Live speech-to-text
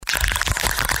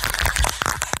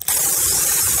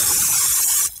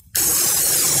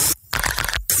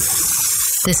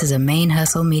This is a Main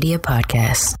Hustle Media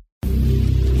podcast.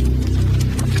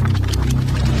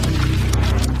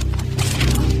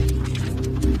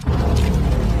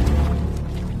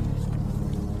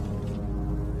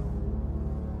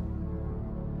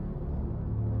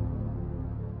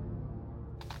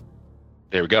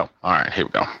 There we go. All right, here we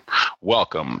go.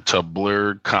 Welcome to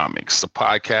Blurred Comics, the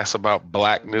podcast about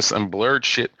blackness and blurred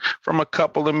shit from a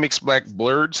couple of mixed black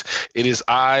blurs. It is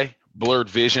I, Blurred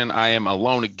Vision. I am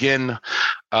alone again,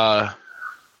 and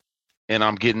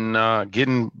I'm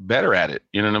getting better at it.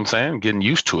 You know what I'm saying? Getting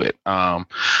used to it.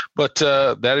 But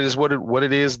that is what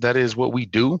it is. That is what we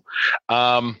do.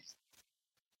 Fuck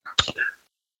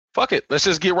it. Let's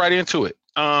just get right into it.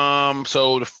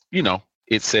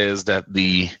 It says that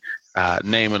the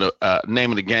name of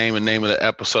the game and name of the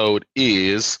episode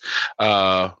is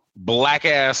Black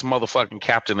Ass Motherfucking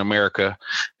Captain America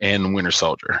and Winter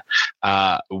Soldier.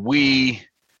 We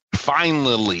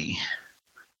finally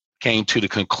came to the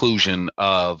conclusion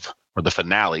of, or the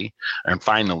finale, and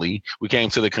finally we came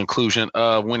to the conclusion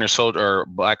of Winter Soldier, or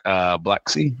Black Ass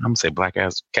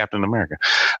Captain America,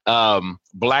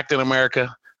 Black in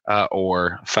America,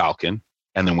 or Falcon,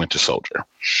 and then Winter Soldier.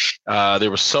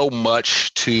 There was so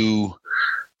much to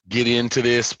get into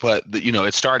this, but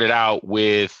it started out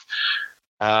with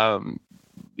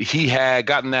he had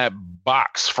gotten that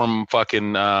box from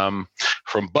from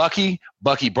Bucky.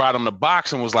 Bucky brought him the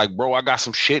box and was like, "Bro, I got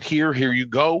some shit here. Here you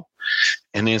go."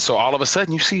 And then so all of a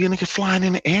sudden you see a nigga flying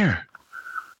in the air.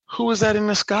 Who is that in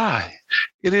the sky?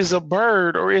 It is a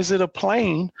bird, or is it a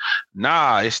plane?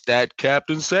 Nah, it's that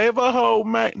Captain Save-A-Ho,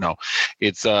 man. No,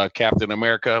 it's Captain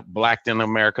America, Black in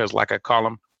America is like I call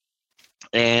him.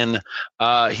 And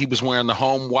he was wearing the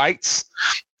home whites.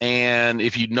 And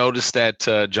if you notice that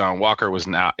John Walker is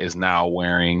now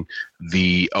wearing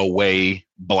the away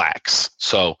blacks.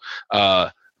 So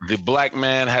the black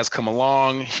man has come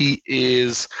along. He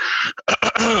is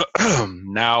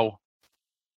now.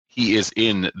 He is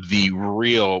in the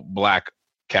real Black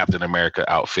Captain America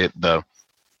outfit.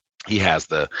 He has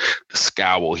the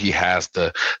scowl. He has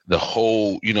the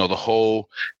whole,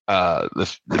 the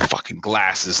fucking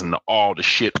glasses and all the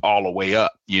shit all the way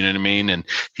up. You know what I mean? And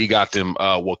he got them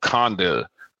Wakanda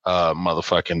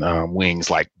motherfucking wings,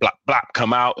 like blop blop,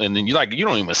 come out, and then you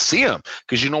don't even see him,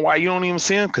 because you know why you don't even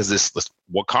see him? Because it's this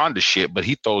Wakanda shit. But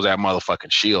he throws that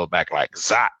motherfucking shield back like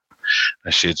zap.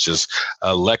 That shit's just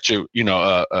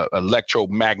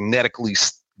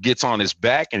electromagnetically gets on his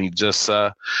back, and he just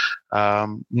stands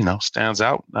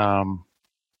out.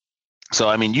 So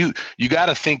I mean, you got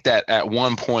to think that at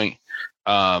one point,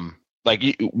 my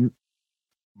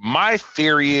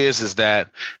theory is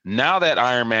that now that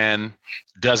Iron Man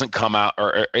doesn't come out,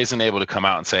 or isn't able to come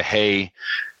out and say, "Hey,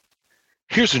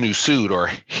 here's a new suit," or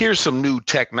 "Here's some new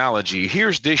technology,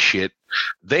 here's this shit,"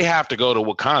 they have to go to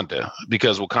Wakanda,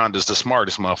 because Wakanda's the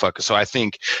smartest motherfucker. So I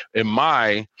think, in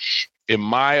my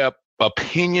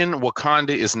opinion,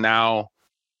 Wakanda is now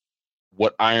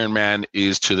what Iron Man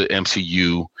is to the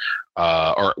MCU,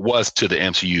 or was to the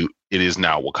MCU. It is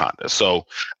now Wakanda. So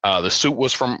the suit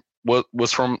was from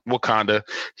Wakanda.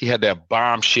 He had that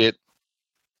bomb shit.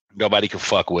 Nobody could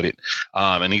fuck with it.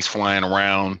 And he's flying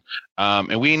around.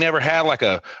 And we never had like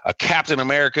a Captain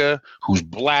America who's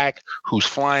black, who's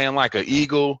flying like an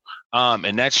eagle.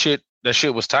 And that shit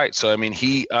was tight. So, I mean,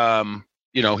 he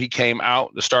came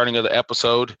out the starting of the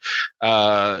episode.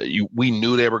 We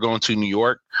knew they were going to New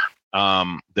York.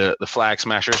 The Flag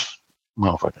Smashers,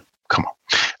 motherfucker, come on.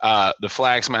 The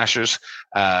Flag Smashers,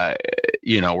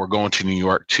 we're going to New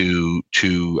York to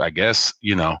I guess,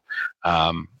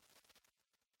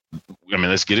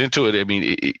 let's get into it. I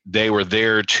mean, they were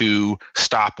there to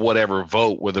stop whatever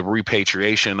vote with the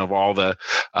repatriation of all the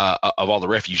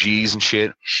refugees and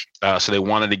shit. So they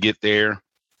wanted to get there,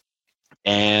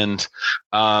 and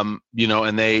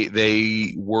and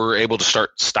they were able to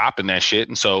start stopping that shit.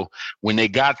 And so when they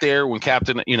got there, when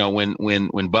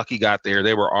when Bucky got there,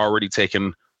 they were already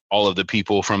taking all of the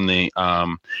people from the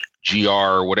GR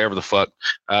or whatever the fuck,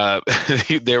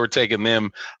 they were taking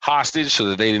them hostage so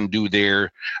that they didn't do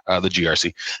their the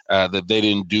GRC, that they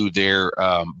didn't do their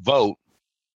vote,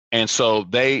 and so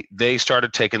they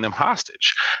started taking them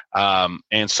hostage,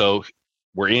 and so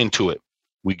we're into it.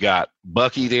 We got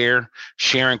Bucky there.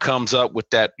 Sharon comes up with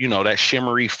that, that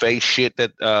shimmery face shit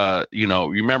that, you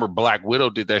remember Black Widow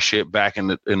did that shit back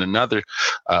in another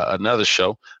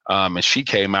show, and she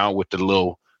came out with the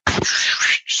little.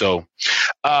 So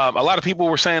a lot of people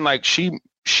were saying like she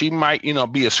might, be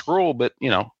a Skrull, but,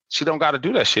 she don't got to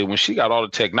do that shit when she got all the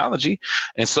technology.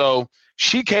 And so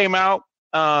she came out.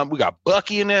 We got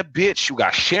Bucky in that bitch. We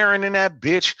got Sharon in that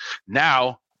bitch.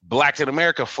 Now Black in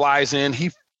America flies in.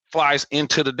 He flies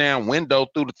into the damn window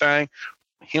through the thing.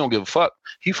 He don't give a fuck.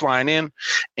 He flying in.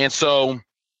 And so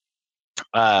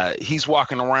he's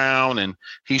walking around and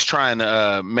he's trying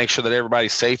to make sure that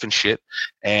everybody's safe and shit.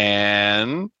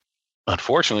 And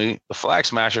unfortunately, the Flag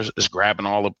Smashers is grabbing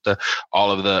all of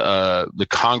the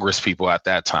Congress people at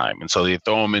that time. And so they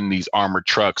throw them in these armored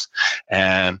trucks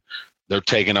and they're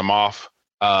taking them off.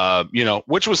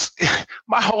 Which was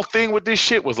my whole thing with this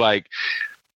shit was like,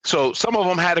 so some of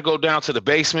them had to go down to the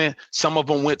basement. Some of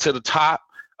them went to the top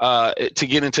to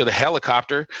get into the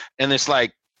helicopter. And it's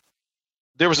like,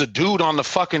 there was a dude on the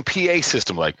fucking PA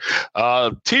system, like,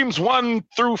 teams 1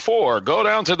 through 4, go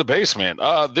down to the basement.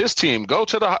 This team, go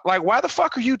to the, like, why the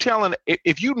fuck are you telling,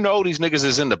 if you know these niggas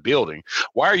is in the building,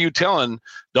 why are you telling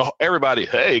everybody,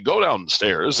 hey, go down the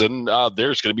stairs and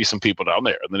there's going to be some people down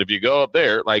there. And then if you go up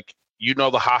there, like,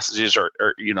 the hostages or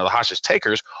the hostage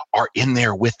takers are in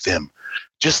there with them.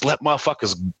 Just let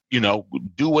motherfuckers,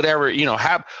 do whatever,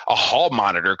 have a hall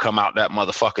monitor come out that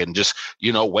motherfucker and just,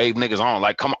 wave niggas on,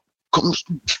 like, come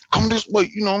this way,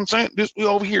 you know what I'm saying? This way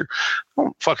over here.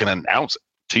 Don't fucking announce it.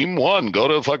 Team 1, go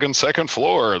to the fucking second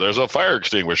floor. There's a fire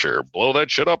extinguisher. Blow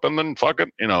that shit up and then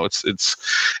fucking,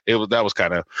 that was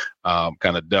kind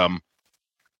of dumb.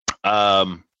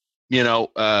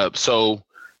 So,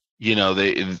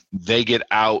 they get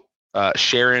out.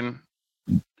 Sharon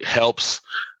helps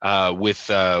with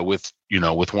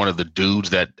one of the dudes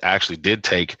that actually did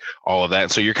take all of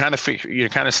that. So you're kind of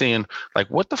seeing like,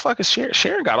 what the fuck is Sharon?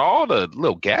 Sharon got all the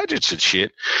little gadgets and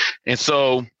shit. And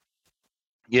so,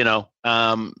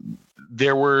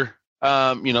 there were,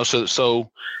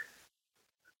 so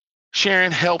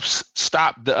Sharon helps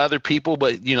stop the other people,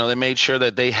 but they made sure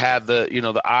that they had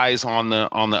the eyes on the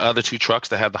other 2 trucks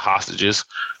that had the hostages.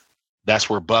 That's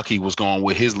where Bucky was going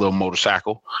with his little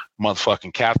motorcycle.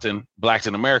 Motherfucking Captain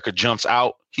Blackton America jumps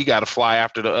out. He got to fly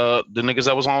after the niggas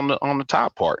that was on the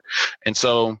top part. And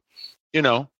so,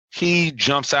 he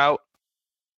jumps out.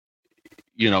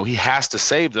 He has to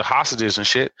save the hostages and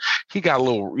shit. He got a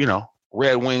little,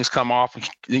 Red Wings come off.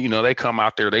 They come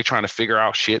out there. They trying to figure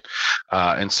out shit.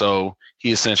 And so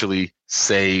he essentially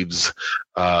saves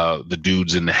the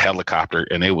dudes in the helicopter,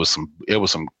 and it was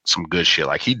some good shit.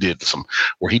 Like he did some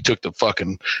where he took the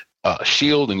fucking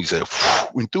shield and he said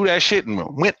went through that shit and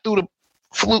went through the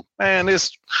flute. Man,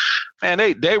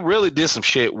 they really did some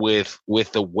shit with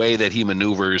the way that he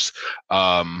maneuvers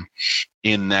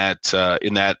in that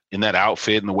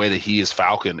outfit and the way that he is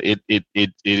Falcon. It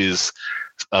is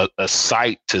a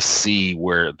sight to see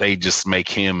where they just make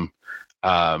him.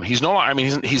 He's no, I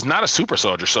mean, he's not a super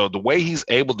soldier. So the way he's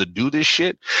able to do this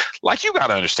shit, like, you got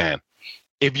to understand,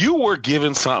 if you were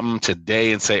given something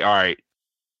today and say, all right,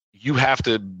 you have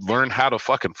to learn how to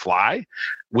fucking fly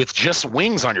with just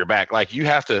wings on your back. Like, you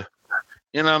have to,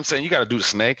 you know what I'm saying? You got to do the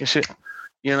snake and shit.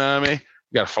 You know what I mean?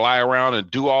 You got to fly around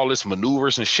and do all this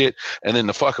maneuvers and shit. And then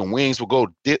the fucking wings will go.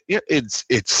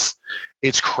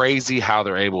 It's crazy how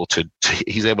they're able to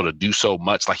he's able to do so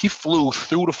much. Like, he flew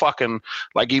through the fucking,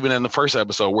 like, even in the first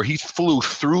episode where he flew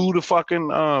through the fucking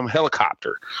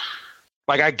helicopter.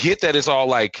 Like, I get that it's all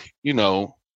like, in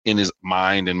his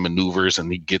mind and maneuvers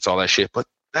and he gets all that shit, but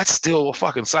that's still a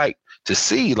fucking sight to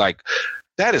see. Like,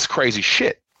 that is crazy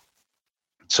shit.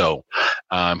 So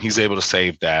he's able to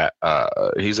save that.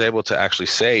 He's able to actually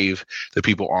save the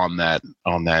people on that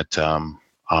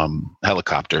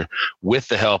helicopter with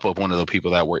the help of one of the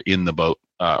people that were in the boat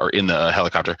or in the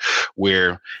helicopter,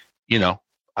 where, the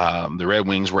Red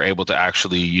Wings were able to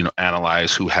actually,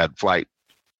 analyze who had flight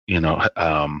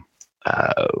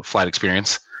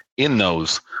experience in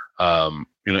those,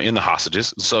 in the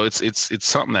hostages. So it's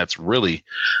something that's really,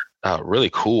 really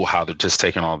cool how they're just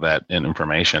taking all that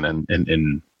information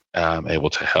and able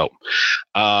to help.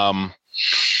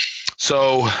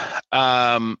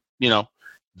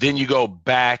 Then you go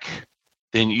back,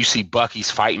 then you see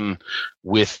Bucky's fighting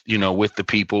with the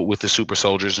people, with the super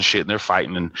soldiers and shit, and they're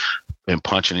fighting and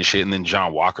punching and shit. And then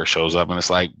John Walker shows up and it's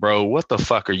like, bro, what the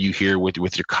fuck are you here with your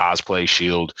cosplay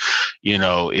shield?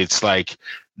 It's like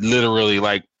literally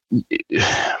like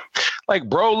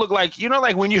bro, look like,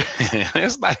 like when you,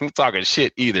 it's not even talking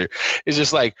shit either. It's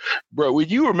just like, bro, when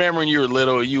you remember when you were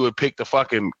little, you would pick the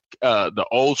fucking, the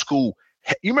old school.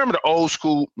 You remember the old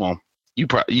school? Well, you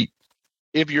probably,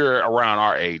 if you're around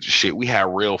our age, shit, we have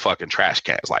real fucking trash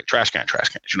cans, like trash cans.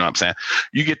 You know what I'm saying?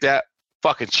 You get that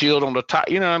fucking shield on the top,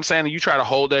 you know what I'm saying? And you try to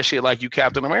hold that shit like you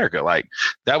Captain America. Like,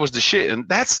 that was the shit. And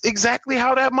that's exactly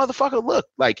how that motherfucker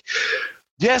looked. Like,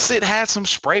 yes, it had some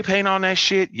spray paint on that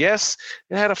shit. Yes,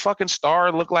 it had a fucking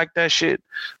star look like that shit.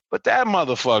 But that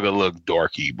motherfucker looked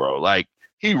dorky, bro. Like,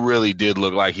 he really did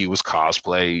look like he was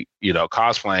cosplaying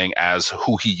as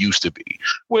who he used to be,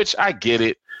 which I get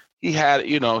it. He had,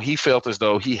 he felt as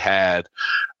though he had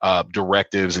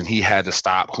directives and he had to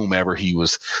stop whomever he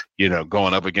was,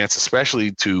 going up against,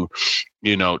 especially to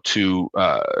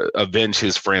avenge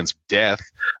his friend's death.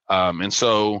 And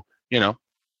so,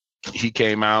 he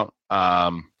came out.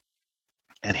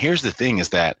 And here's the thing is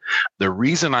that the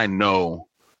reason I know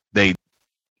they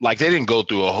didn't go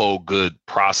through a whole good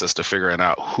process to figuring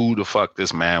out who the fuck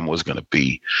this man was going to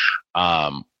be,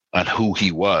 and who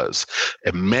he was.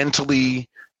 And mentally,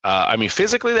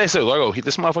 physically they said, like, oh,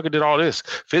 this motherfucker did all this.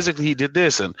 Physically, he did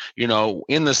this. And, when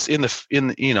he was in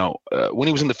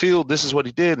the field, this is what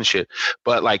he did and shit.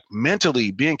 But like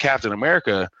mentally being Captain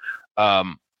America,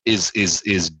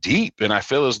 is deep. And I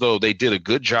feel as though they did a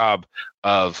good job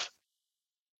of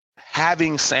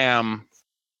having Sam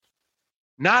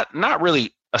not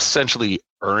really essentially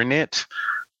earn it,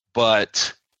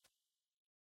 but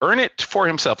earn it for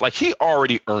himself. Like he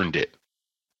already earned it.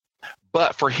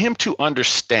 But for him to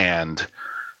understand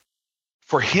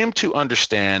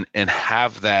and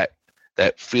have that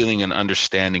feeling and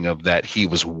understanding of that he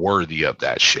was worthy of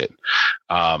that shit,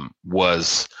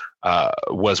 was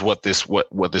what this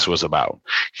was about.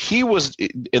 He was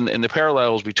in the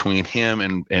parallels between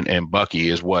him and Bucky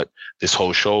is what this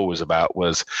whole show was about.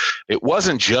 It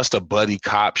wasn't just a buddy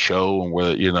cop show and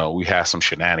where we had some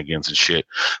shenanigans and shit,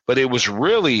 but it was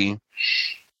really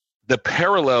the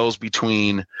parallels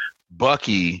between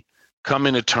Bucky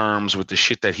coming to terms with the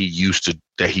shit that he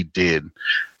did,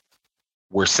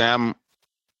 where Sam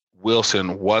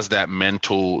Wilson was that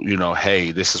mental,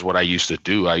 hey, this is what I used to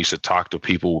do. I used to talk to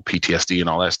people with PTSD and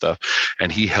all that stuff.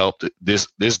 And he helped this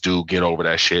dude get over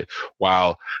that shit,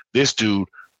 while this dude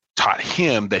taught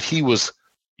him that he was,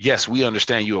 yes, we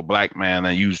understand you're a black man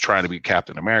and you was trying to be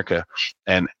Captain America,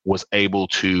 and was able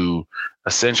to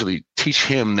essentially teach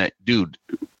him that, dude,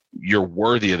 you're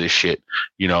worthy of this shit.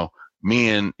 Me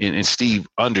and Steve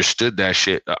understood that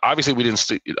shit. Obviously, we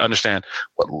didn't understand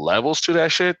what levels to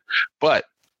that shit, but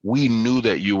we knew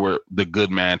that you were the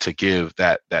good man to give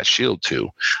that shield to.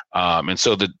 And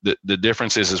so the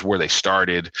difference is where they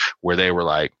started, where they were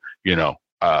like,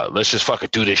 let's just fucking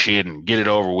do this shit and get it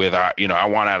over with. I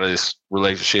want out of this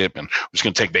relationship and we're just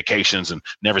going to take vacations and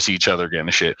never see each other again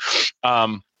and shit.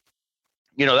 That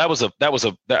was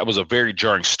a very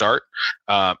jarring start.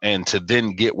 And to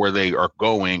then get where they are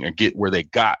going and get where they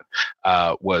got,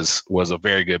 was a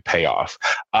very good payoff.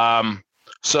 They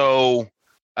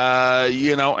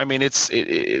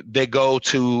go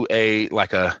to a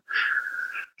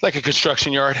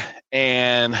construction yard,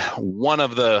 and one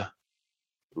of the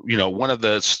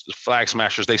flag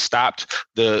smashers, they stopped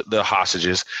the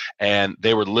hostages, and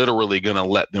they were literally going to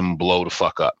let them blow the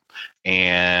fuck up.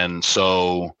 And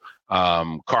so,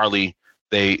 Carly,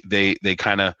 they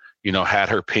kind of, had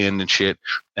her pinned and shit.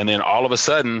 And then all of a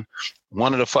sudden,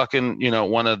 one of the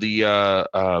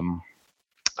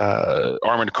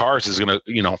armored cars is going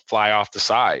to, fly off the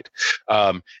side.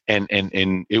 And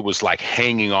it was like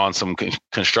hanging on some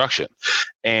construction.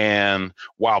 And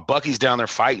while Bucky's down there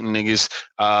fighting niggas,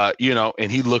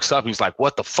 and he looks up, he's like,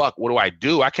 what the fuck? What do I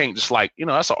do? I can't just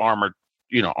that's an armored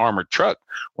truck.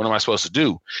 What am I supposed to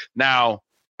do? Now,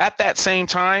 at that same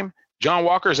time, John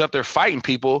Walker is up there fighting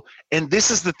people. And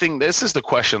this is the thing. This is the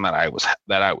question that I was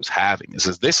having.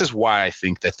 This is why I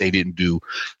think that they didn't do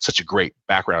such a great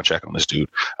background check on this dude.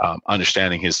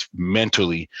 Understanding his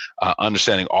mentally,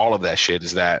 understanding all of that shit,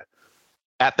 is that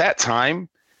at that time,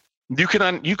 you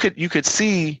could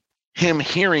see him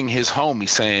hearing his homie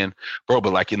saying, bro,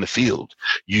 but like in the field,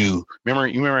 you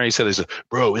remember he said,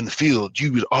 bro, in the field,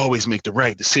 you would always make the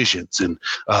right decisions. And,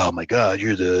 oh my God,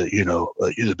 you're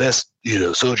the best,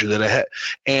 soldier that I had.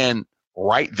 And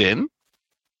right then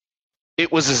it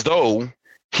was as though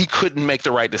he couldn't make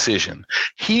the right decision.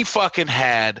 He fucking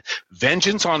had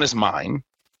vengeance on his mind,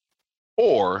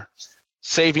 or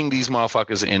saving these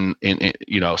motherfuckers in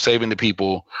saving the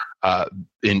people,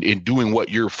 in doing what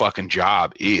your fucking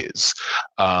job is.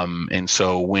 And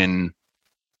so when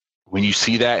you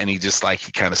see that, and he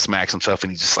kind of smacks himself,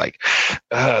 and he's just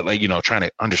trying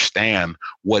to understand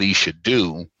what he should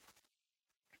do.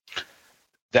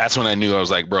 That's when I knew. I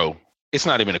was like, bro, it's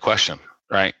not even a question,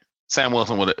 right? Sam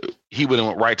Wilson would have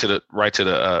went right to the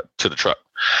truck.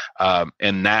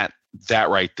 And that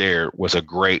right there was a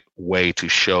great way to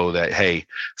show that, hey,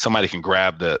 somebody can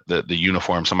grab the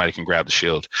uniform, somebody can grab the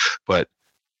shield. But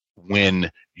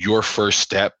when your first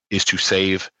step is to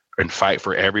save and fight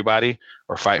for everybody,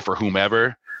 or fight for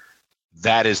whomever,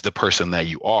 that is the person that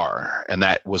you are. And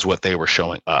that was what they were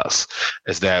showing us,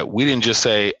 is that we didn't just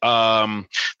say,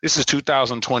 this is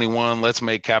 2021, let's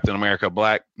make Captain America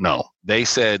black. No, they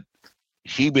said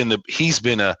he's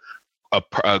been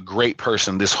a great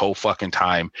person this whole fucking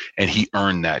time, and he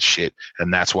earned that shit.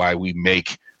 And that's why we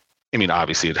make, I mean,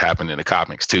 obviously it happened in the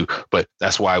comics too, but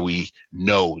that's why we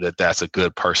know that that's a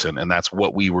good person. And that's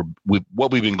what we've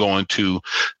been going to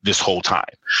this whole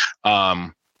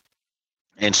time.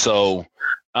 And so,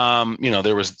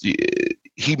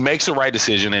 he makes the right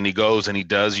decision, and he goes and he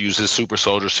does use his super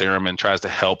soldier serum and tries to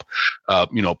help,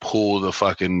 pull the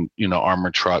fucking,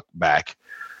 armored truck back.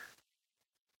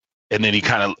 And then he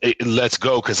kind of lets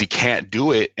go because he can't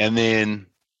do it. And then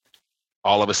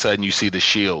all of a sudden you see the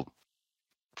shield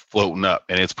floating up,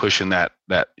 and it's pushing that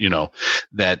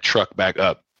truck back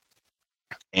up.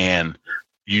 And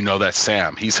that's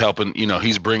Sam. He's helping,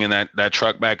 he's bringing that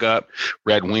truck back up.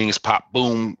 Red wings pop,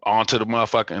 boom, onto the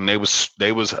motherfucker. And they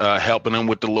was helping him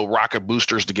with the little rocket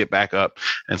boosters to get back up.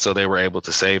 And so they were able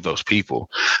to save those people.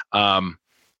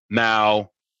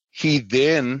 Now he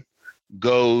then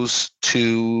goes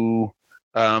to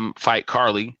fight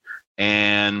Karli,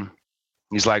 and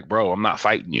he's like, bro, I'm not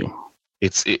fighting you.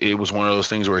 It was one of those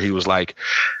things where he was like,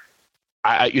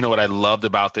 what I loved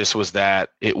about this was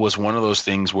that it was one of those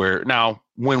things where, now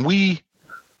when we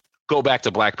go back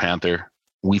to Black Panther,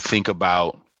 we think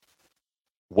about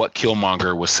what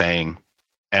Killmonger was saying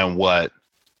and what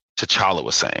T'Challa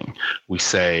was saying. We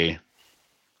say,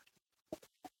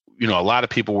 a lot of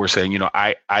people were saying,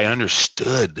 I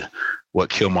understood what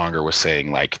Killmonger was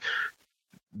saying. Like,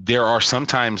 there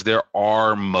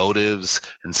are motives,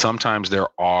 and sometimes there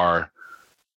are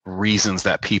reasons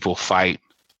that people fight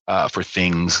for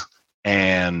things.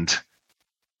 And,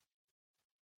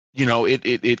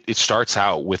 it starts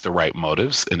out with the right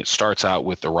motives, and it starts out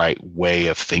with the right way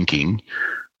of thinking.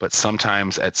 But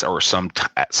sometimes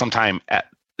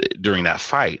during that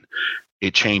fight,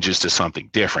 it changes to something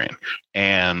different.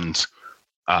 And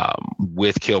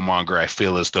with Killmonger, I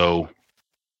feel as though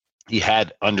he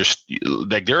had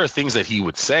like, there are things that he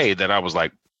would say that I was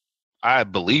like, I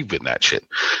believe in that shit.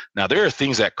 Now, there are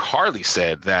things that Karli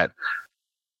said that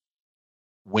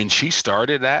when she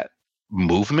started that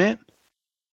movement,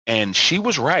 and she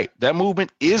was right, that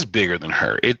movement is bigger than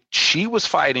her. She was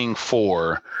fighting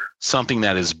for something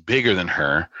that is bigger than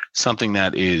her, something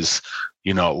that is,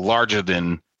 larger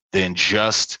than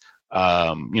just,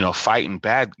 fighting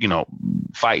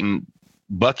fighting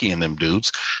Bucky and them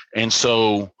dudes. And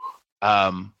so,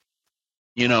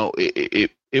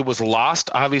 it was lost,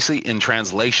 obviously, in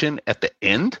translation at the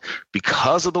end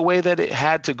because of the way that it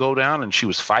had to go down, and she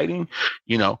was fighting.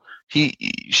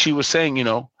 She was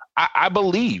saying, I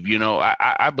believe,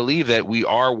 I believe that we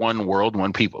are one world,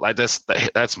 one people. Like,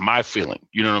 that's my feeling.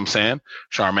 You know what I'm saying?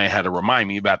 Charmaine had to remind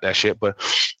me about that shit, but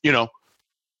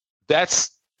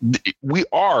we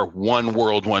are one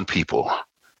world, one people.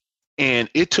 And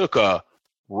it took a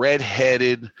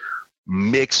redheaded,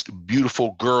 mixed,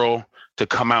 beautiful girl to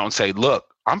come out and say, look,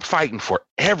 I'm fighting for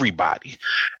everybody.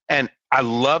 And I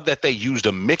love that they used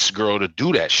a mixed girl to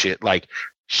do that shit. Like,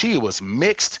 she was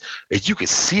mixed, and you could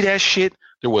see that shit.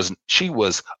 She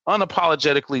was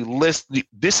unapologetically listed.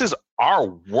 This is our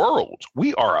world.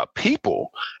 We are a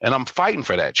people, and I'm fighting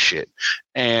for that shit.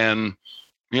 And,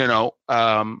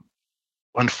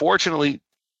 unfortunately,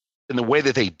 in the way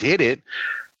that they did it,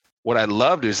 what I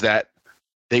loved is that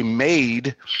they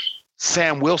made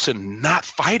Sam Wilson not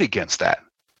fight against that.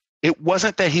 It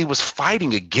wasn't that he was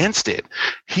fighting against it.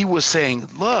 He was saying,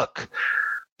 look,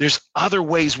 there's other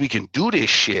ways we can do this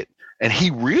shit. And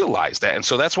he realized that. And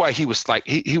so that's why he was like,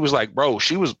 he was like, bro,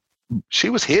 she was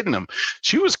hitting him.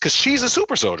 Cause she's a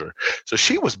super soldier. So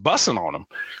she was busting on him,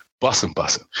 busting.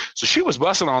 So she was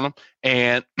busting on him,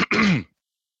 and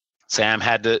Sam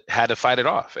had to fight it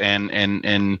off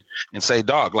and say,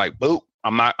 dog, like, boop,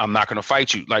 I'm not going to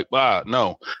fight you. Like,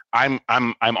 no, I'm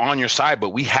on your side, but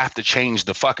we have to change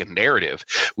the fucking narrative.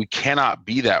 We cannot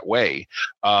be that way.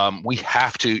 We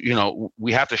have to,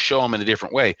 we have to show them in a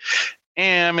different way.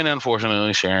 And I mean,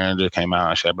 unfortunately, Sharon just came out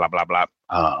and said, blah, blah, blah.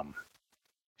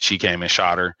 She came and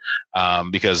shot her,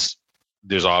 because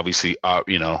there's obviously,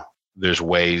 there's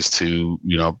ways to,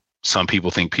 some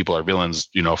people think people are villains,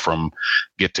 from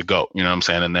get to go, you know what I'm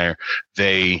saying? And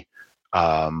they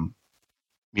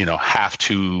have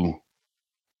to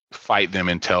fight them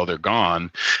until they're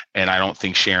gone. And I don't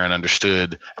think Sharon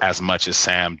understood as much as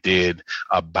Sam did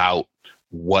about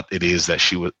what it is that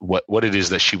she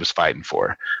was fighting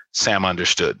for. Sam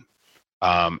understood,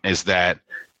 is that,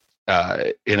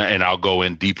 and I'll go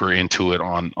in deeper into it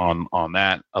on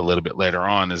that a little bit later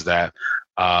on, is that,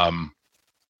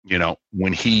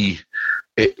 when he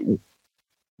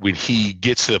when he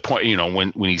gets to the point, you know,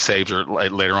 when he saves her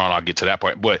later on, I'll get to that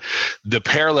point. But the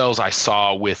parallels I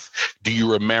saw with, do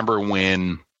you remember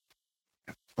when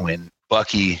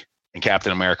Bucky and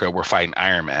Captain America were fighting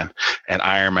Iron Man, and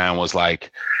Iron Man was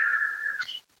like,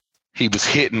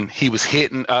 Iron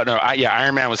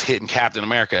Man was hitting Captain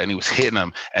America, and he was hitting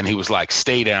him, and he was like,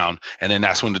 stay down. And then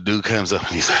that's when the dude comes up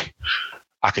and he's like,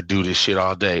 I could do this shit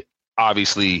all day.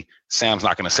 Obviously, Sam's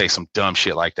not going to say some dumb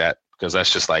shit like that, because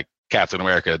that's just like Captain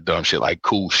America dumb shit, like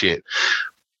cool shit.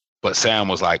 But Sam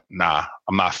was like, nah,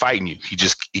 I'm not fighting you.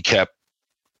 He kept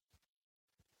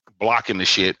blocking the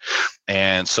shit.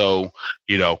 And so,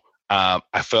 you know,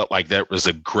 I felt like that was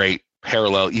a great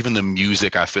parallel. Even the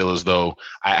music, I feel as though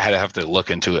I had to have to look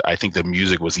into it. I think the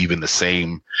music was even the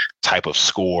same type of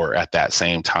score at that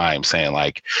same time, saying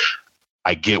like,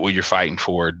 I get what you're fighting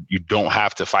for. You don't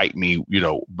have to fight me, you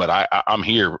know, but I'm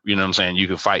here, you know what I'm saying? You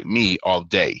can fight me all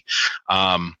day.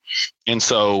 And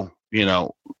so, you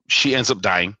know, she ends up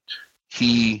dying.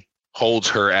 He holds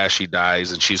her as she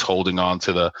dies, and she's holding on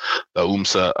to the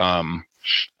UMSA,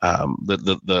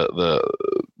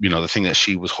 you know, the thing that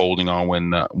she was holding on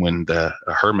when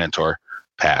her mentor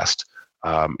passed.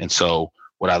 And so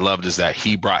what I loved is that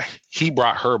he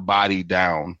brought her body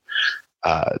down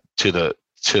to the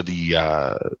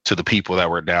people that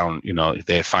were down. You know,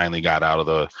 they finally got out of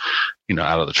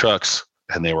the trucks,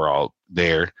 and they were all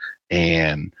there.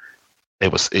 And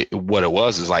what it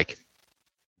was is like,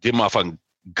 the motherfucking,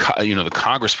 you know, the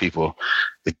Congress people,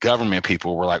 the government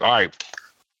people were like, all right,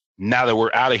 now that we're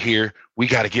out of here, we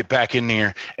got to get back in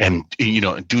there and, you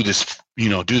know, do this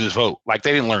vote. Like,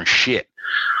 they didn't learn shit.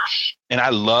 And I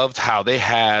loved how they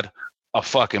had a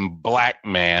fucking black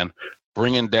man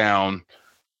bringing down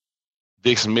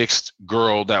this mixed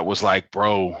girl that was like,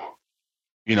 bro,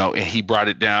 you know, and he brought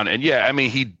it down. And yeah, I mean,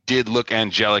 he did look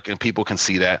angelic, and people can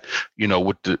see that, you know,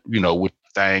 with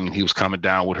Thang, and he was coming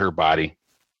down with her body.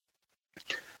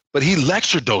 But he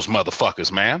lectured those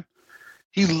motherfuckers, man.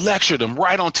 He lectured them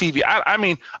right on TV. I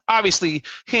mean, obviously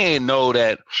he didn't know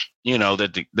that, you know,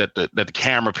 that the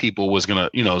camera people was gonna,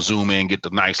 you know, zoom in, get the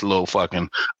nice little fucking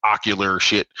ocular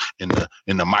shit in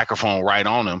the microphone right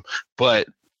on him. But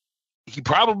he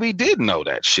probably did know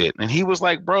that shit. And he was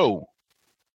like, bro,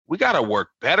 we got to work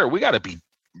better. We got to be,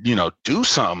 you know, do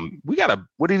something.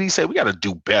 What did he say? We got to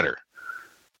do better.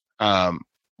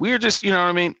 We're just, you know what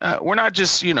I mean? We're not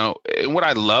just, you know, what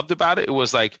I loved about it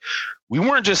was like, we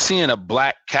weren't just seeing a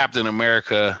black Captain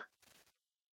America.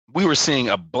 We were seeing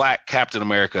a black Captain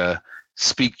America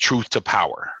speak truth to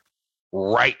power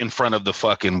right in front of the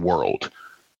fucking world,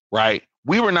 right?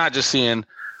 We were not just seeing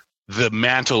the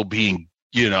mantle being,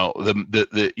 you know,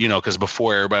 the you know, because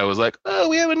before everybody was like, oh,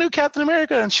 we have a new Captain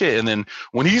America and shit. And then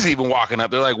when he's even walking up,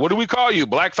 they're like, what do we call you?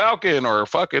 Black Falcon or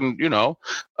fucking, you know,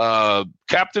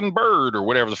 Captain Bird or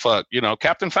whatever the fuck, you know,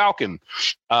 Captain Falcon.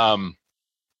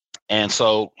 And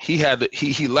so he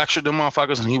lectured them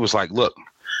motherfuckers, and he was like, look,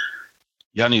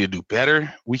 y'all need to do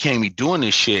better. We can't be doing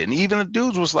this shit. And even the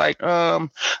dudes was like, I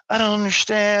don't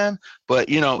understand. But,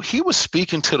 you know, he was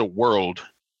speaking to the world.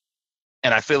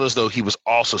 And I feel as though he was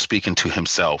also speaking to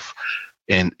himself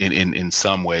in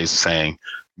some ways, saying,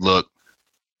 look,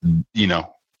 you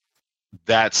know,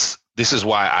 this is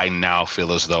why I now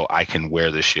feel as though I can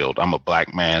wear the shield. I'm a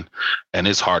black man, and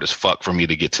it's hard as fuck for me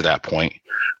to get to that point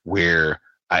where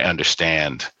I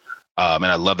understand. And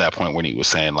I love that point when he was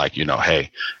saying, like, you know, hey,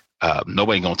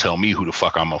 nobody gonna tell me who the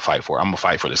fuck I'm gonna fight for. I'm gonna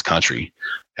fight for this country,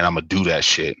 and I'm gonna do that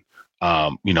shit.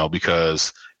 You know,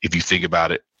 because if you think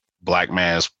about it, black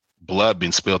man's blood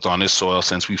been spilt on this soil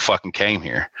since we fucking came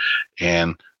here.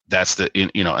 And that's the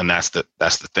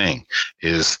thing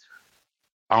is,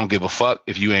 I don't give a fuck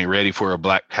if you ain't ready for a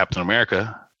black Captain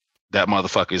America. That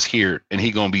motherfucker is here, and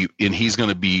he's gonna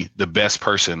be the best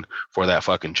person for that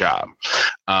fucking job.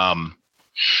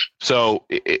 So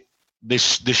the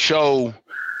show,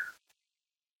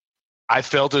 I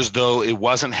felt as though it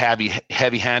wasn't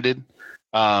heavy-handed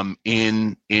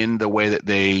in the way that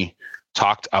they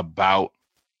talked about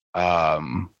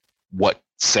what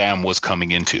Sam was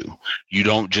coming into. You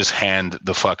don't just hand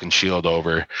the fucking shield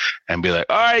over and be like,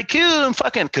 all right, kill him,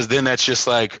 fucking, because then that's just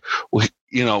like,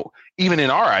 you know, even in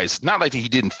our eyes, not like he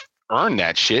didn't earn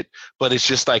that shit, but it's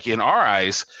just like in our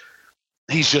eyes,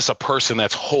 he's just a person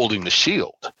that's holding the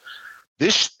shield.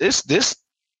 This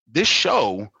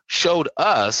show showed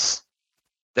us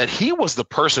that he was the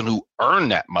person who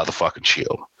earned that motherfucking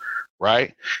shield,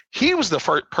 right? He was the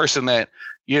first person that,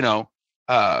 you know,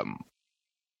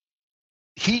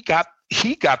 he got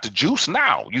the juice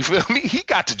now. You feel me? He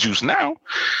got the juice now.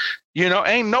 You know,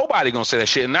 ain't nobody gonna say that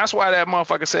shit. And that's why that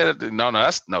motherfucker said it. No,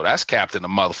 that's Captain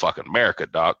of motherfucking America,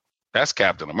 dog. That's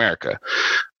Captain America.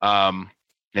 And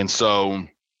so,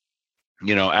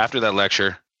 after that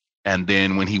lecture, and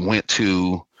then when he went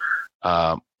to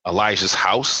Elijah's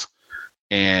house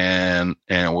and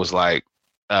was like,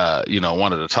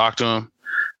 wanted to talk to him,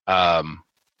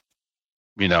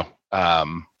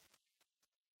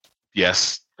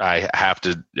 yes, I have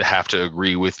to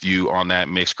agree with you on that,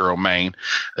 Mixed Girl Maine.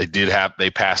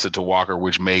 They passed it to Walker,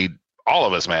 which made all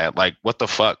of us mad. Like, what the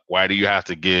fuck? Why do you have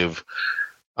to give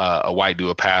a white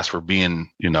dude a pass for being,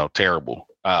 terrible?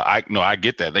 I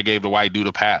get that. They gave the white dude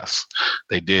a pass.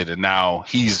 They did. And now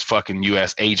he's fucking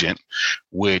U.S. agent,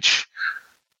 which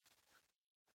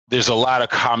there's a lot of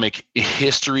comic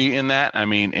history in that. I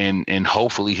mean, and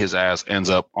hopefully his ass ends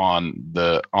up on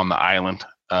the island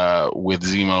with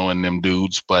Zemo and them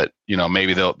dudes. But,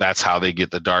 maybe that's how they get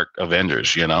the Dark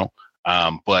Avengers,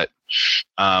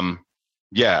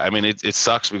 yeah, I mean, it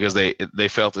sucks because they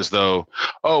felt as though,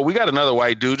 oh, we got another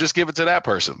white dude, just give it to that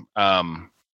person.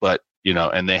 But,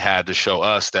 and they had to show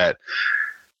us that,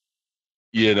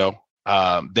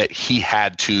 that he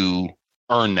had to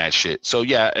earn that shit. So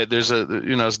yeah, there's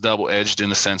it's double edged in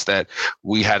the sense that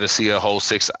we had to see a whole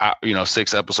 6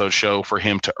 episode show for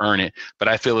him to earn it. But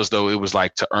I feel as though it was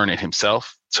like to earn it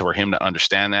himself, so for him to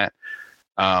understand that.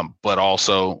 But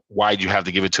also, why'd you have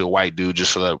to give it to a white dude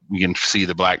just so that we can see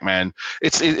the black man?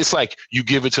 It's like you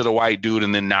give it to the white dude,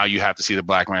 and then now you have to see the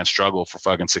black man struggle for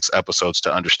fucking 6 episodes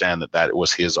to understand that it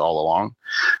was his all along.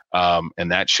 And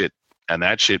that shit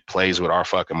plays with our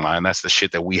fucking mind. That's the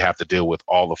shit that we have to deal with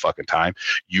all the fucking time.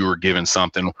 You were given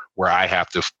something where I have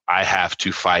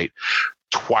to fight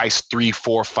twice, 3,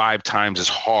 4, 5 times as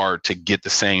hard to get the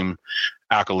same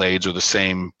accolades or the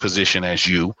same position as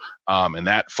you. And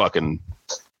that fucking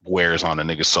wears on a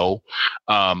nigga's soul.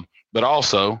 But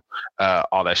also,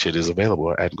 all that shit is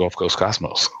available at Gulf Coast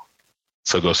Cosmos.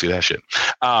 So go see that shit.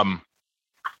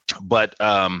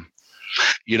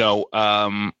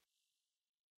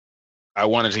 I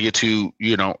wanted to get to,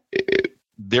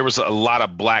 there was a lot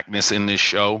of blackness in this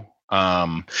show.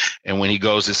 And when he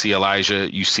goes to see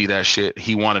Elijah, you see that shit.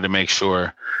 He wanted to make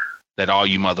sure that all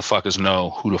you motherfuckers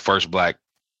know who the first black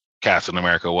Captain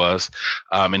America was.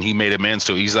 And he made amends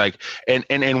to it. He's like,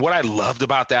 and what I loved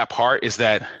about that part is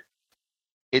that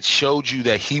it showed you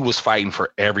that he was fighting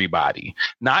for everybody,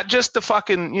 not just the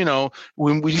fucking,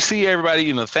 when we see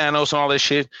everybody, Thanos and all that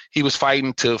shit, he was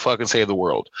fighting to fucking save the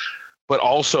world. But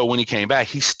also when he came back,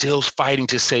 he's still fighting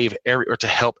to save to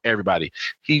help everybody.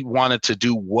 He wanted to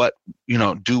do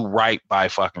do right by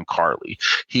fucking Carly.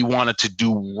 He wanted to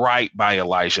do right by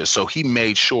Elijah. So he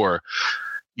made sure,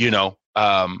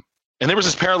 and there was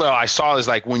this parallel I saw is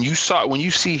like when you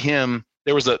see him,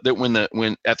 there was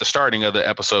when at the starting of the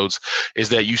episodes is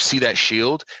that you see that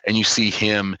shield and you see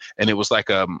him, and it was like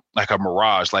a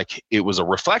mirage, like it was a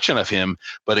reflection of him,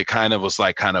 but it kind of was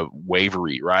like kind of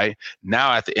wavery, right?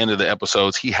 Now at the end of the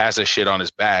episodes, he has that shit on his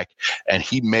back, and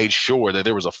he made sure that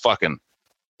there was a fucking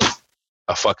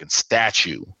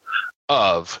statue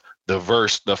of the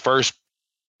first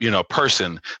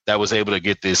person that was able to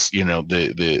get this,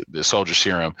 the soldier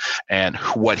serum and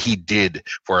what he did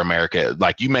for America.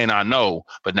 Like, you may not know,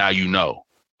 but now you know.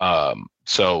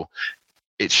 So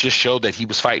it just showed that he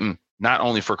was fighting not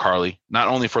only for Carly, not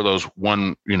only for those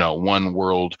one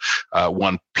world,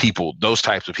 one people, those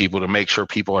types of people, to make sure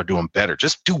people are doing better.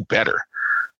 Just do better,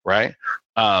 right?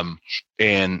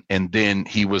 And then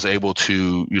he was able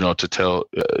to, to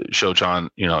show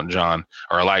John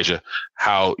or Elijah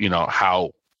how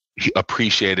he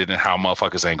appreciated and how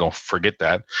motherfuckers ain't gonna forget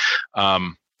that.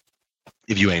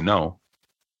 If you ain't know,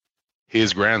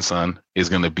 his grandson is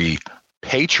gonna be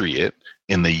Patriot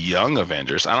in the Young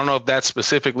Avengers. I don't know if that's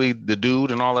specifically the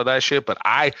dude and all of that shit, but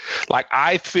I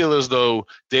feel as though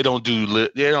they don't do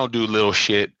little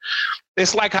shit.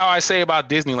 It's like how I say about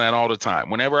Disneyland all the time.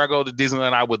 Whenever I go to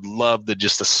Disneyland, I would love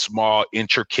just a small,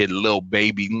 intricate little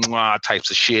baby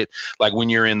types of shit. Like when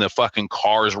you're in the fucking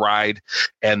Cars ride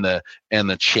and the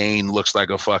chain looks like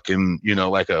a fucking,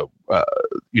 like a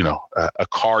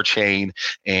car chain.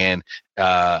 And,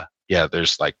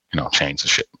 there's like, chains and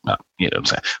shit, you know what I'm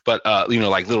saying? But,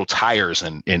 like little tires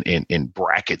and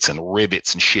brackets and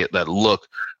rivets and shit that look,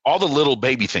 all the little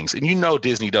baby things. And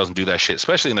Disney doesn't do that shit,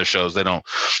 especially in their shows. They don't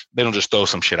just throw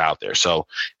some shit out there. So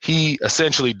he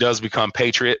essentially does become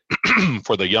Patriot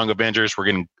for the Young Avengers. We're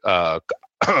getting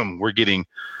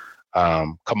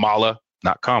Kamala,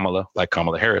 not Kamala, like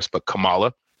Kamala Harris, but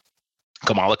Kamala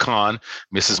Khan,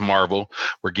 Mrs. Marvel.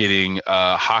 We're getting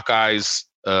Hawkeye's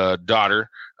daughter.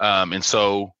 And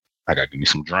so I gotta give me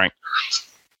some drink.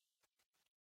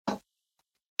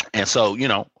 And so, they're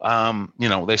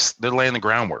laying the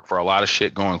groundwork for a lot of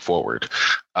shit going forward.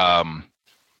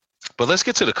 But let's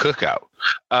get to the cookout.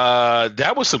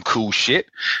 That was some cool shit.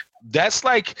 That's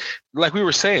like we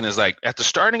were saying, is like at the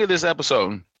starting of this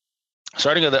episode,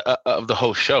 starting of the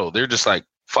whole show, they're just like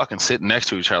fucking sitting next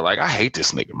to each other. Like, I hate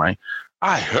this nigga, man.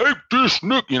 I hate this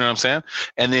nigga. You know what I'm saying?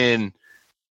 And then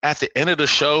at the end of the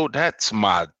show, that's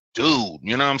my dude.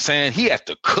 You know what I'm saying? He at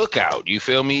the cookout. You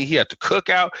feel me? He at the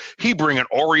cookout. He bringing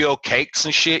Oreo cakes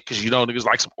and shit, because you know niggas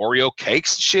like some Oreo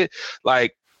cakes and shit.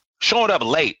 Like, showing up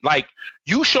late. Like,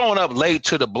 you showing up late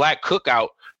to the black cookout.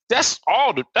 That's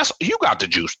you got the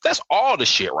juice. That's all the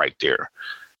shit right there.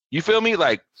 You feel me?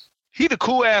 Like, he the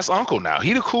cool ass uncle now.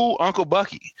 He the cool Uncle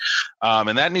Bucky.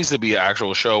 And that needs to be an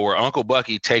actual show where Uncle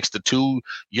Bucky takes the two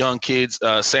young kids,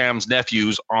 Sam's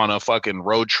nephews, on a fucking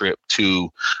road trip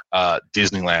to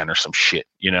Disneyland or some shit.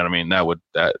 You know what I mean?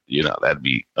 That'd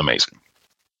be amazing.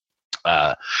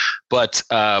 But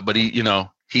he, you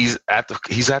know, he's at the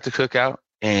cookout,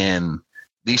 and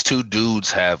these two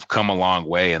dudes have come a long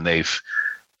way, and they've,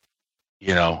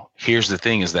 you know, here's the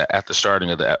thing, is that at the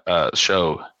starting of the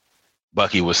show,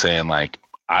 Bucky was saying, like,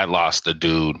 I lost a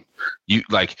dude. You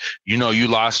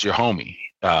lost your homie.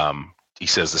 He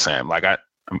says the same. Like,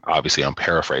 I'm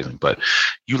paraphrasing, but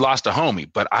you lost a homie,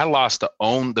 but I lost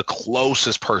the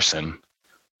closest person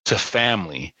to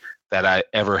family that I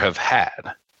ever have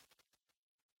had.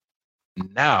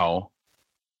 Now,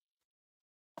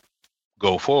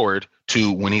 go forward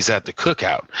to when he's at the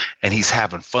cookout and he's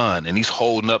having fun and he's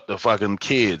holding up the fucking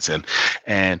kids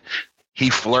and he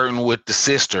flirting with the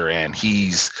sister, and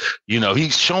he's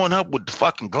showing up with the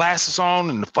fucking glasses on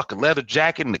and the fucking leather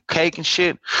jacket and the cake and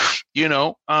shit. You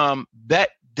know,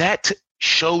 that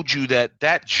showed you that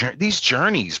these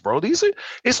journeys, bro,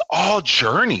 it's all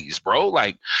journeys, bro.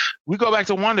 Like, we go back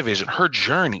to WandaVision, her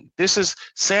journey. This is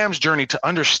Sam's journey to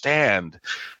understand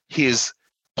his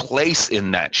place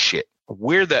in that shit,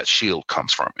 where that shield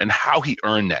comes from and how he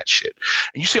earned that shit.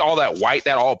 And you see all that white,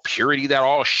 that all purity, that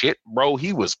all shit, bro.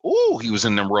 He was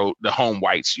in the home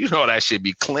whites. You know, that shit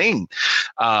be clean.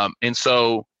 And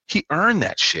so he earned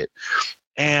that shit.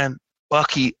 And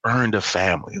Bucky earned a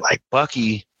family. Like,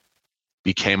 Bucky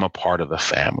became a part of the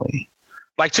family.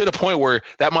 Like, to the point where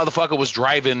that motherfucker was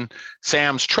driving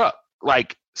Sam's truck.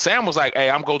 Like, Sam was like, hey,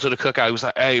 I'm going to the cookout. He was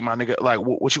like, hey, my nigga, like,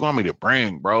 what you want me to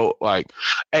bring, bro? Like,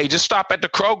 hey, just stop at the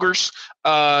Kroger's,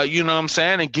 you know what I'm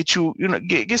saying, and get you,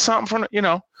 get something from,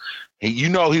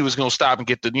 he was going to stop and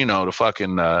get the, the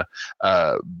fucking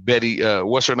Betty,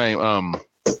 what's her name?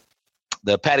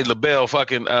 The Patti LaBelle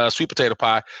fucking sweet potato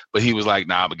pie. But he was like,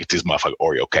 nah, I'm going to get this motherfucking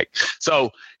Oreo cake. So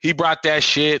he brought that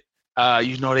shit.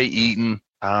 They eating,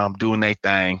 doing their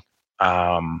thing.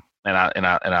 And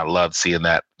I loved seeing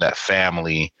that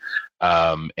family,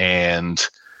 I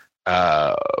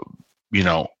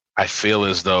feel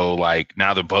as though, like,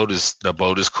 now the boat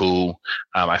is cool.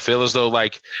 I feel as though,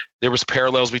 like, there was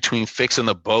parallels between fixing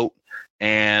the boat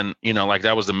and, like,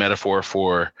 that was the metaphor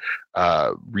for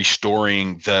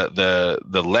restoring the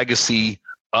legacy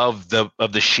of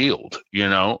the shield,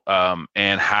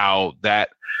 and how that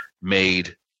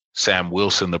made Sam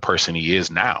Wilson the person he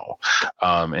is now,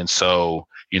 and so.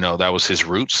 That was his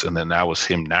roots, and then that was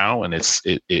him now, and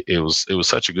it was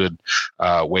such a good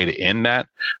way to end that.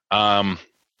 Some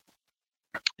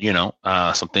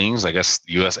things, I guess,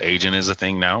 U.S. agent is a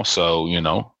thing now, so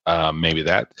maybe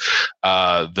that.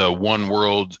 The One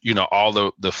World, all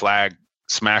the flag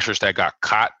smashers that got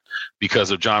caught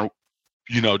because of John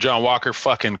Walker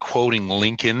fucking quoting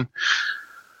Lincoln.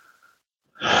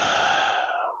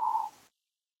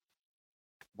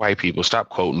 White people, stop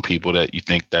quoting people that you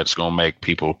think that's going to make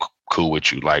people cool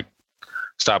with you. Like,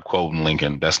 stop quoting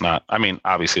Lincoln. That's not, I mean,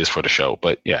 obviously it's for the show,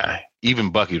 but yeah,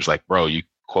 even Bucky was like, bro, you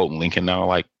quoting Lincoln now?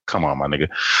 Like, come on, my nigga.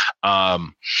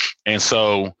 And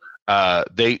so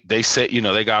they said,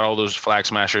 they got all those flag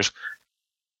smashers.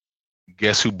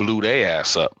 Guess who blew their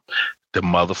ass up? The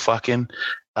motherfucking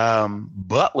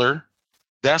butler.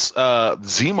 That's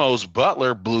Zemo's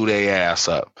butler blew their ass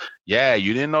up. Yeah,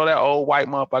 you didn't know that old white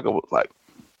motherfucker was like,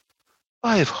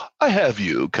 I have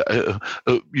you,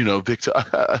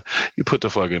 Victor. You put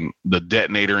the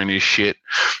detonator in his shit.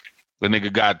 The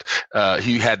nigga got,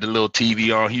 he had the little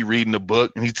TV on. He reading the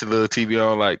book, and he took the little TV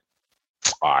on. Like,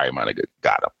 all right, my nigga,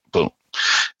 got him. Boom.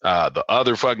 The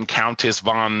other fucking Countess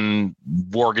von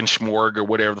Morgenschmorg or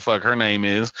whatever the fuck her name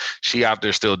is, she out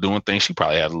there still doing things. She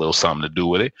probably had a little something to do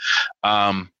with it.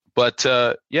 But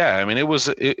yeah, I mean, it was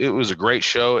a great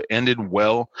show. It ended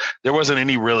well. There wasn't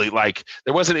any real, like,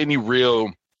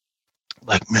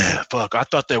 man, fuck, I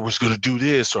thought they was going to do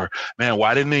this, or man,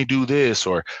 why didn't they do this?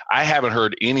 Or I haven't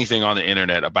heard anything on the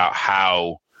internet about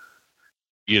how,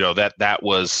 that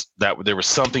was there was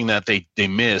something that they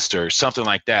missed or something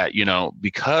like that,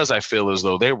 because I feel as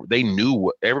though they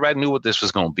knew everybody knew what this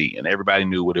was going to be, and everybody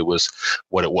knew what it was.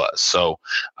 So,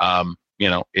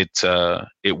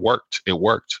 it worked.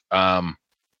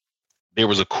 There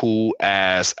was a cool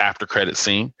ass after credit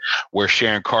scene where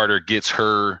Sharon Carter gets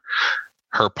her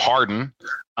pardon.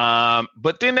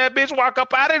 But then that bitch walk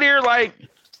up out of there like,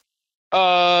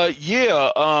 I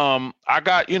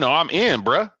got, I'm in,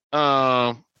 bruh.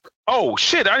 Oh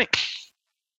shit, I didn't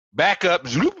back up.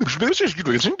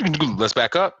 Let's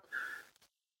back up.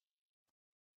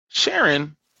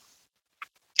 Sharon,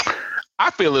 I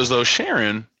feel as though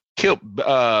Sharon killed,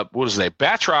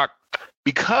 Batroc,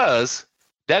 because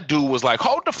that dude was like,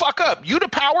 hold the fuck up. You the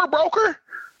power broker?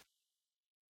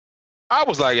 I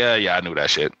was like, yeah, I knew that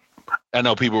shit. I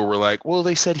know people were like, well,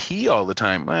 they said he all the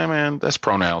time. Man, that's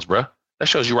pronouns, bruh. That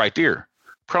shows you right there.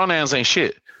 Pronouns ain't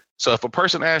shit. So if a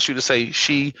person asks you to say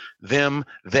she, them,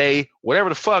 they, whatever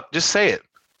the fuck, just say it.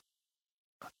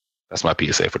 That's my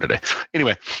PSA for today.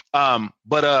 Anyway, so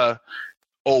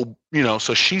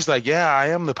she's like, yeah, I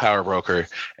am the power broker.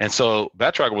 And so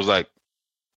Batroc was like,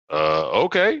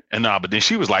 okay. And but then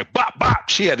she was like, bop, bop.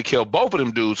 She had to kill both of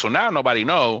them dudes. So now nobody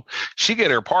know. She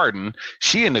get her pardon.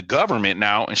 She in the government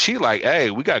now. And she like,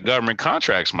 hey, we got government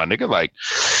contracts, my nigga. Like,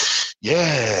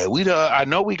 yeah, I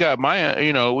know we got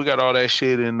we got all that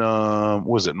shit in,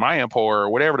 was it Mayapur or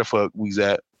whatever the fuck we's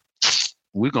at.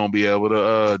 We're going to be able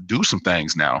to do some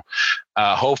things now.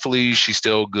 Hopefully she's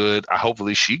still good.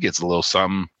 Hopefully she gets a little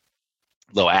something,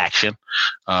 little action.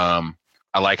 I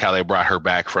like how they brought her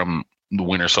back from the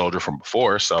Winter Soldier from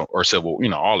before, or Civil,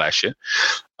 all that shit.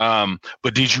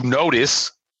 But did you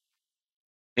notice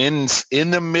in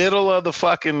the middle of this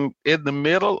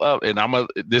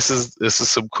is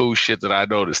some cool shit that I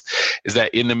noticed, is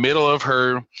that in the middle of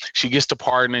her, she gets to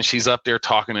pardon and she's up there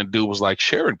talking, and dude was like,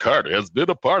 Sharon Carter has been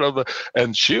a part of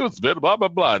and she was been blah blah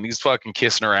blah, and he's fucking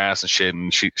kissing her ass and shit,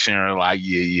 and Sharon like,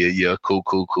 yeah,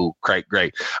 cool,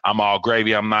 great. I'm all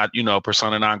gravy. I'm not,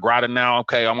 persona non grata now.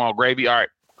 Okay, I'm all gravy. All right.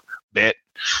 Bet.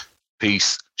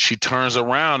 Peace. She turns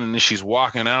around and then she's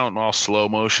walking out in all slow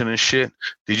motion and shit.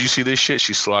 Did you see this shit?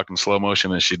 She's in slow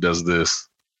motion and she does this.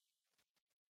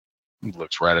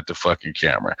 Looks right at the fucking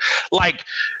camera. Like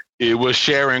it was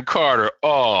Sharon Carter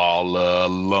all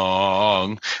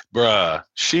along. Bruh.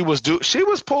 She was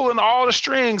pulling all the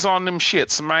strings on them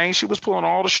shits, man. She was pulling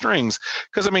all the strings.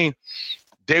 Cause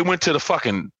they went to the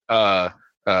fucking the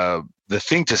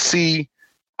thing to see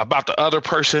about the other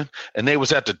person, and they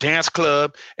was at the dance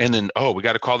club, and then, we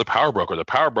got to call the power broker. The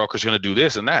power broker's going to do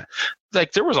this and that.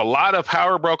 Like there was a lot of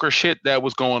power broker shit that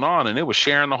was going on, and it was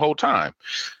Sharon the whole time.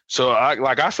 So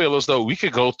I feel as though we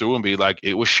could go through and be like,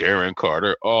 it was Sharon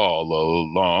Carter all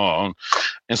along.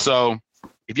 And so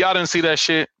if y'all didn't see that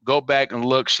shit, go back and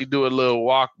look. She'd do a little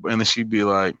walk, and then she'd be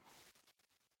like,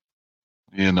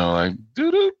 like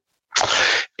doo-doo.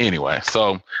 Anyway,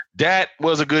 so that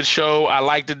was a good show. I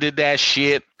liked it, did that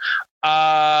shit.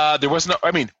 There was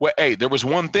there was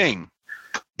one thing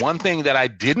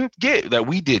that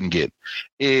we didn't get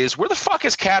is, where the fuck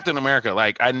is Captain America?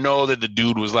 Like, I know that the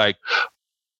dude was like,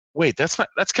 wait, that's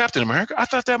Captain America? I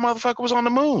thought that motherfucker was on the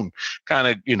moon. Kind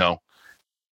of,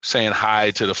 saying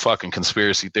hi to the fucking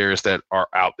conspiracy theorists that are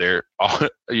out there,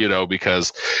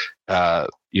 because,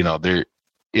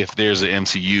 if there's an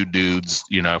MCU dudes,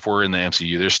 if we're in the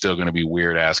MCU, there's still going to be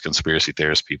weird ass conspiracy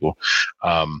theorist people.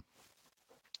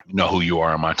 You know who you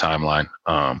are on my timeline,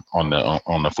 on the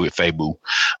Feibu.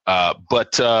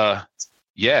 So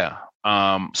yeah,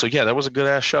 that was a good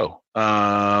ass show.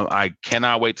 I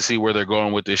cannot wait to see where they're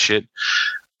going with this shit.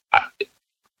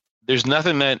 There's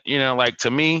nothing that, like, to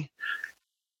me,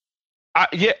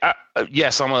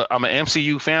 yes, I'm an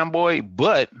MCU fanboy,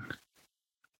 but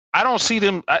I don't see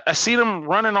them. I see them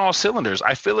running all cylinders.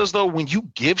 I feel as though when you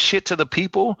give shit to the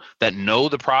people that know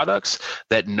the products,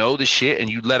 that know the shit, and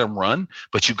you let them run,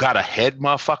 but you got a head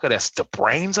motherfucker that's the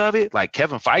brains of it, like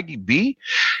Kevin Feige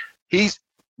he's,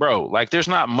 bro, like there's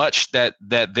not much that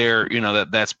they're,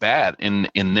 that's bad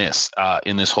in this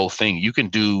whole thing. You can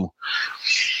do,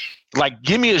 like,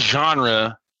 give me a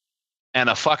genre and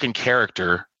a fucking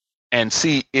character and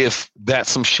see if that's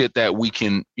some shit that we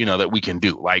can,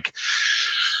 do. Like,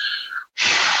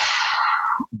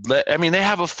 they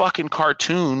have a fucking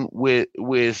cartoon with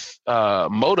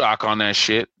MODOK on that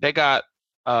shit. They got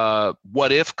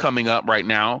What If coming up right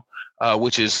now,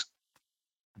 which is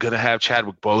gonna have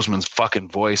Chadwick Boseman's fucking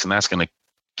voice, and that's gonna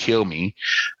kill me.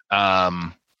 That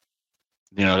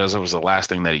was the last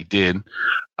thing that he did.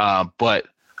 They're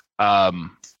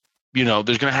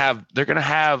gonna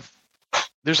have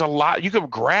there's a lot. You could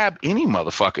grab any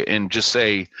motherfucker and just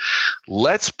say,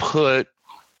 let's put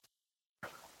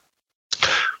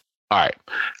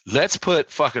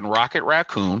fucking Rocket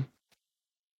Raccoon,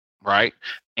 right?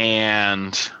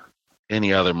 And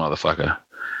any other motherfucker.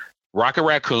 Rocket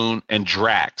Raccoon and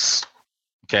Drax,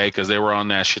 okay? Because they were on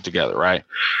that shit together, right?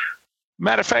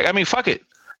 Matter of fact, I mean, fuck it.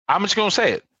 I'm just going to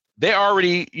say it. They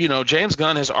already, James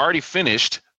Gunn has already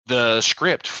finished the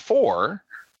script for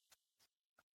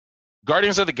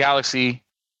Guardians of the Galaxy,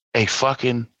 a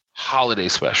fucking holiday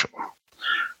special,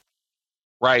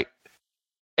 right?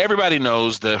 Everybody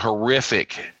knows the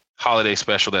horrific holiday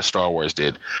special that Star Wars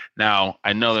did. Now,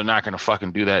 I know they're not going to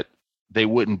fucking do that. They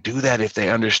wouldn't do that if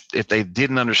they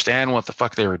didn't understand what the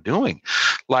fuck they were doing.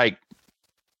 Like,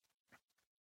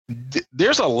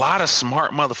 there's a lot of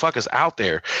smart motherfuckers out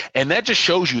there, and that just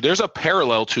shows you there's a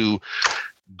parallel to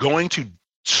going to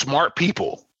smart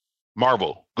people.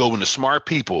 Marvel, going to smart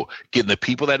people, getting the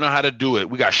people that know how to do it.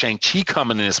 We got Shang-Chi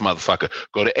coming in this motherfucker.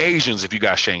 Go to Asians if you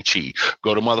got Shang-Chi.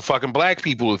 Go to motherfucking black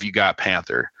people if you got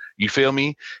Panther. You feel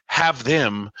me? Have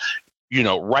them,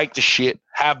 write the shit.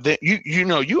 Have them,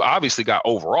 you obviously got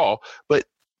overall, but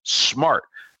smart.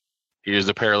 Here's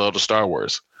the parallel to Star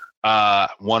Wars.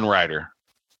 One writer.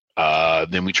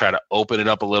 Then we try to open it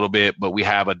up a little bit, but we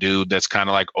have a dude that's kind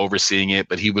of like overseeing it,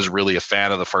 but he was really a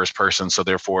fan of the first person. So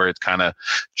therefore it kind of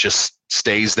just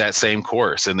stays that same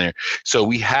course in there. So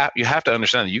you have to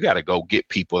understand that you got to go get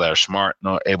people that are smart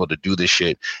and are able to do this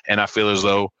shit. And I feel as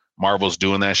though Marvel's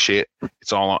doing that shit.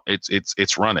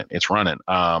 It's running.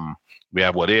 We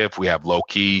have What If, we have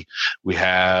Loki, we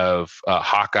have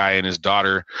Hawkeye and his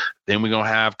daughter. Then we're gonna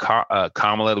have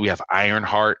Kamala. We have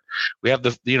Ironheart. We have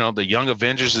the Young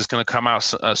Avengers is gonna come out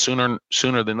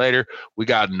sooner than later. We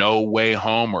got No Way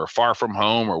Home or Far From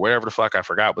Home or whatever the fuck, I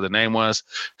forgot what the name was.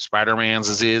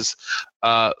 Spider-Man's is.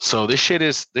 So this shit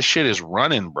is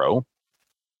running, bro.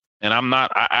 And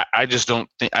I just don't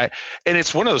think and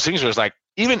it's one of those things where it's like,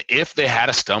 even if they had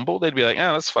a stumble, they'd be like,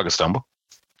 let's fucking stumble.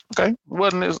 Okay,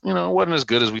 wasn't as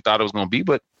good as we thought it was going to be,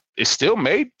 but it still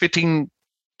made $35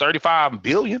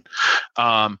 billion,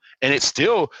 and it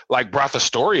still like brought the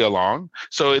story along.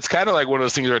 So it's kind of like one of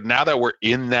those things where now that we're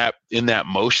in that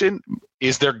motion,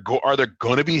 are there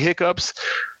going to be hiccups?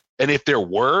 And if there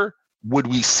were, would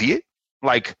we see it?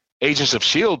 Like Agents of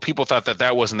S.H.I.E.L.D., people thought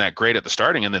that wasn't that great at the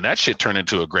starting, and then that shit turned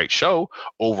into a great show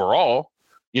overall.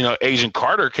 Agent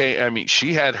Carter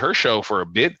she had her show for a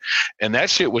bit, and that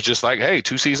shit was just like, hey,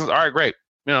 2 seasons. All right, great.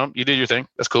 You did your thing.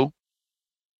 That's cool.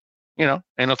 Ain't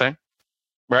no thing.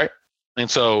 Right.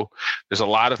 And so there's a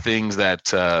lot of things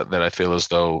that I feel as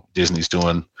though Disney's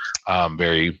doing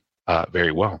very,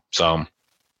 very well. So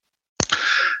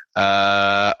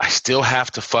I still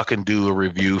have to fucking do a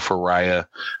review for Raya.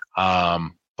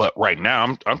 But right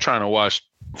now I'm trying to watch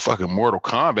fucking Mortal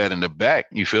Kombat in the back.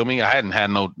 You feel me? I hadn't had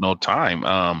no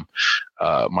time.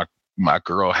 My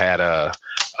girl had a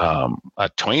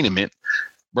tournament,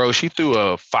 bro. She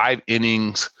threw 5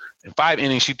 innings. In 5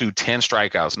 innings, she threw 10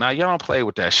 strikeouts. Now y'all don't play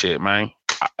with that shit, man.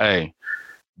 Hey,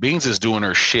 Beans is doing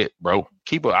her shit, bro.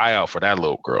 Keep an eye out for that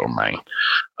little girl, man.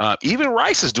 Even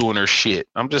Rice is doing her shit.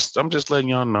 I'm just letting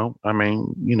y'all know. I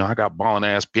mean, I got balling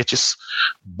ass bitches.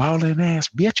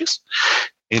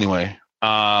 Anyway.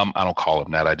 I don't call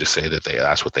them that. I just say that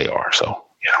that's what they are. So,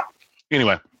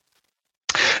 Anyway,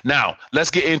 now let's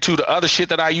get into the other shit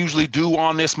that I usually do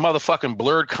on this motherfucking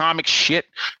Blurred Comic shit.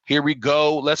 Here we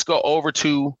go. Let's go over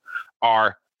to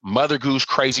our Mother Goose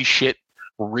crazy shit,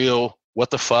 real what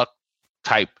the fuck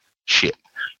type shit.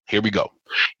 Here we go.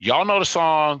 Y'all know the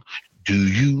song. Do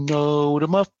you know the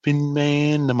Muffin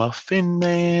Man, the Muffin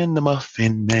Man, the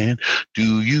Muffin Man?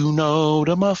 Do you know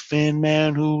the Muffin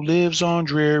Man who lives on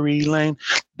Drury Lane?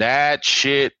 That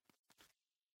shit.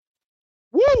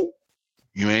 Woo!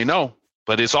 You may know,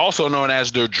 but it's also known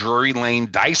as the Drury Lane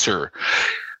Dicer.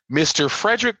 Mr.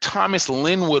 Frederick Thomas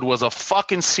Linwood was a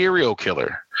fucking serial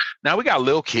killer. Now we got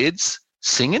little kids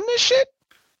singing this shit.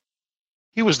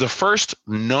 He was the first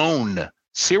known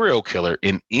serial killer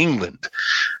in England.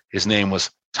 His name was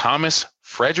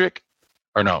Frederick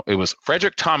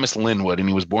Thomas Linwood, and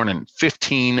he was born in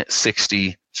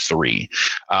 1563.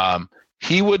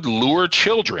 He would lure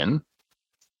children.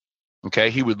 Okay,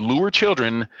 he would lure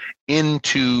children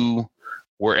into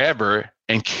wherever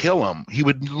and kill them. He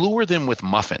would lure them with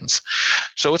muffins.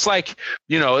 So it's like,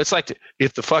 it's like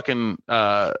if the fucking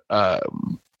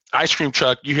ice cream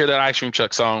truck, you hear that ice cream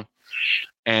truck song,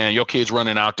 and your kid's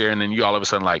running out there, and then you all of a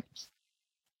sudden like,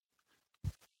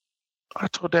 I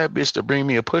told that bitch to bring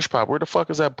me a push pop. Where the fuck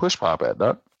is that push pop at,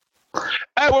 dog?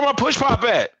 Hey, where my push pop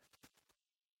at?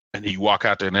 And then you walk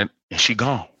out there and she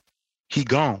gone. He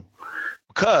gone.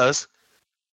 Because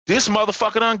this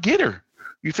motherfucker done get her.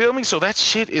 You feel me? So that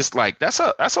shit is like, that's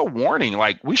a warning.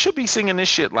 Like, we should be singing this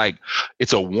shit like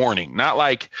it's a warning, not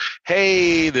like,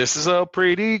 hey, this is a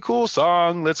pretty cool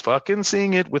song, let's fucking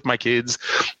sing it with my kids.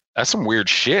 That's some weird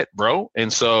shit, bro.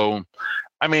 And so,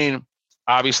 I mean,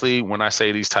 obviously, when I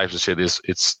say these types of shit,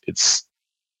 it's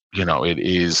you know, it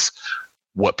is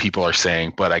what people are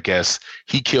saying. But I guess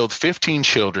he killed 15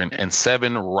 children and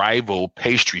 7 rival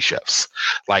pastry chefs.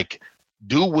 Like,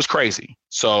 dude was crazy.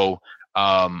 So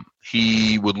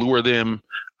he would lure them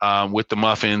with the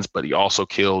muffins, but he also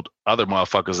killed other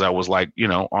motherfuckers that was like, you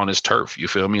know, on his turf. You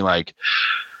feel me? Like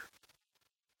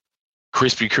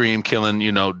Krispy Kreme killing,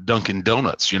 you know, Dunkin'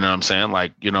 Donuts. You know what I'm saying?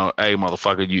 Like, you know, hey,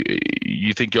 motherfucker,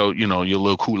 you think your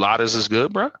little culottes is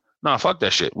good, bro? Nah, fuck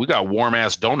that shit. We got warm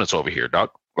ass donuts over here, dog.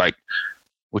 Like,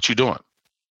 what you doing?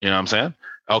 You know what I'm saying?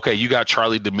 Okay, you got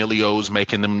Charlie D'Amelio's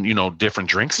making them, you know, different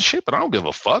drinks and shit, but I don't give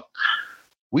a fuck.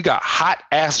 We got hot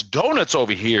ass donuts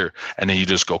over here, and then you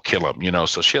just go kill them, you know?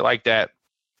 So shit like that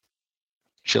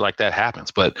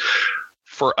happens. But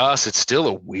for us, it's still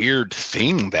a weird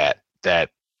thing that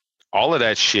all of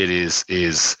that shit is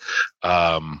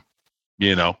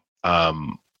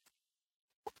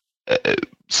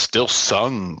still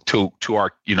sung to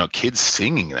our, you know, kids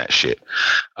singing that shit.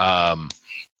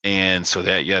 And so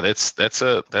that's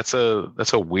a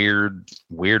weird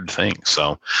thing.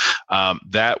 So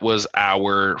that was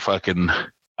our fucking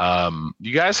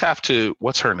you guys have to,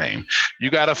 what's her name?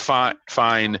 You got to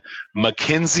find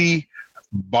Mackenzie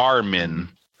Barman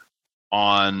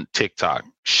on TikTok.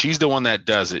 She's the one that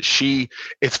does it.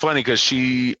 It's funny because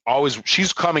she's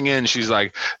coming in, she's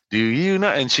like, do you know?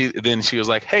 And she was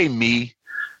like, hey, me.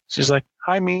 She's like,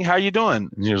 hi, me, how you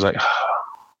doing? And she was like,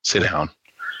 sit down.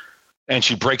 And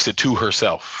she breaks it to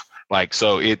herself. Like,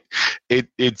 so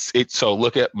it's so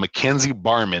look at Mackenzie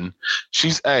Barman.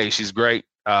 She's great.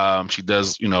 She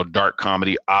does, you know, dark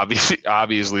comedy.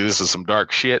 Obviously this is some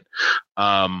dark shit.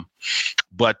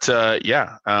 But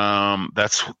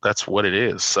that's what it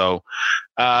is. So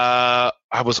I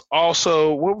was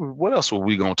also, what else were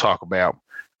we going to talk about?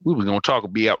 We were going to talk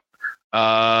about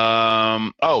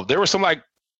there were some like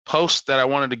posts that I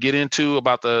wanted to get into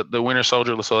about the Winter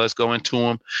Soldier, so let's go into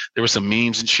them. There were some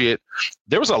memes and shit.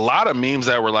 There was a lot of memes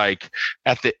that were like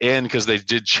at the end, because they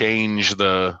did change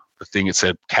the thing. It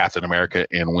said Captain America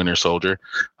and Winter Soldier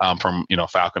from, you know,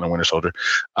 Falcon and Winter Soldier.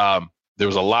 There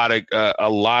was a lot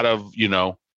of you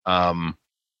know,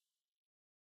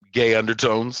 gay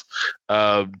undertones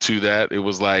to that. It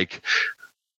was like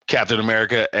Captain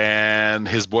America and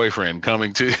his boyfriend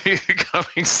coming soon.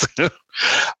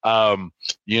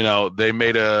 You know, they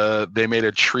made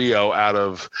a trio out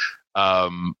of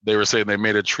they were saying they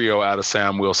made a trio out of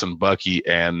Sam Wilson, Bucky,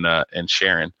 and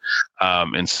Sharon.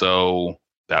 And so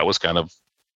that was kind of,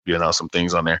 you know, some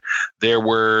things on there.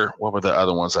 What were the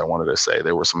other ones I wanted to say?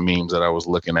 There were some memes that I was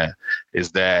looking at,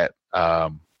 is that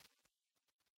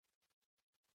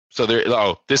so there,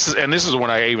 this is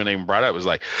when I even brought up, was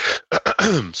like,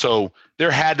 so there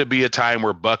had to be a time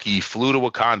where Bucky flew to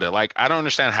Wakanda. Like, I don't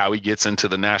understand how he gets into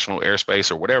the national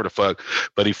airspace or whatever the fuck,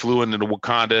 but he flew into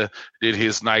Wakanda, did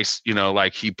his nice, you know,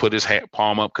 like he put his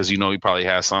palm up, cause you know, he probably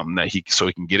has something that he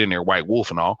can get in there, White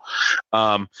Wolf and all.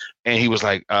 And he was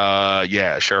like,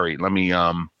 yeah, Shuri, let me,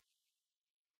 my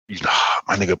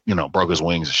nigga, you know, broke his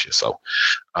wings and shit. So,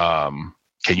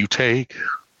 can you take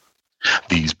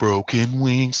these broken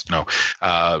wings? No,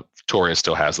 Torres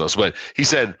still has those, but he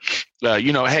said,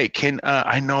 you know, hey,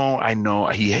 I know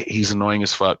he's annoying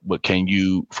as fuck, but can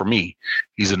you, for me,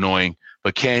 he's annoying,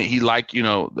 but can he, like, you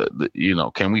know,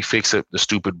 can we fix it? The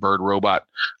stupid bird robot.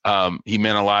 He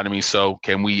meant a lot to me. So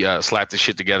can we slap this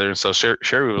shit together? And so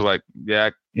Shuri was like,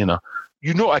 yeah, you know,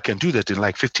 I can do that in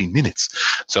like 15 minutes.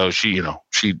 So she, you know,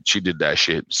 she did that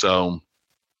shit. So,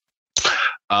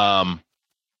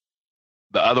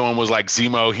 the other one was like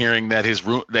Zemo hearing that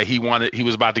he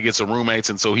was about to get some roommates,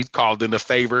 and so he called in a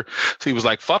favor. So he was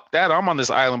like, "Fuck that! I'm on this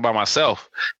island by myself."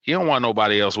 He don't want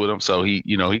nobody else with him, so he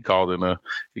called in a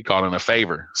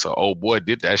favor. So old boy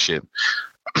did that shit.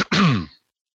 Did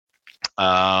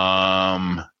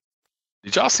y'all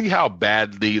see how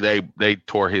badly they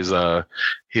tore his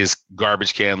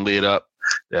garbage can lid up?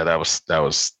 Yeah, that was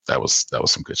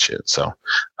some good shit. So,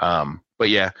 but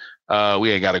yeah.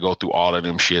 We ain't got to go through all of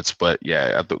them shits, but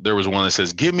yeah, there was one that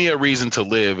says, "Give me a reason to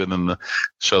live," and then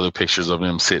show the pictures of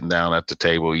him sitting down at the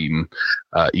table eating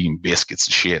biscuits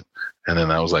and shit. And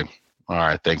then I was like, "All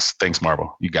right, thanks,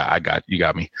 Marvel. You got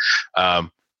me."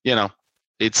 You know,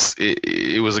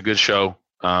 it was a good show.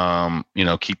 You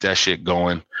know, keep that shit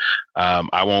going.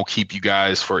 I won't keep you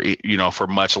guys for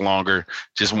much longer.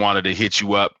 Just wanted to hit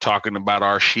you up talking about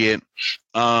our shit.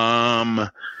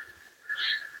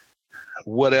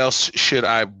 what else should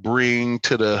I bring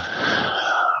to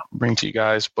you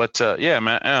guys? But yeah,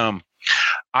 man,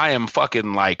 I am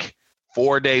fucking like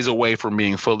 4 days away from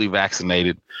being fully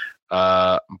vaccinated.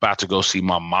 About to go see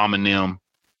my mom and them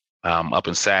up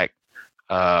in Sac.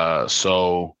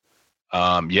 So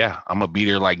yeah, I'm gonna be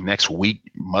there like next week.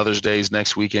 Mother's Day's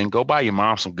next weekend. Go buy your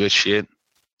mom some good shit.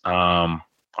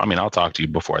 I mean, I'll talk to you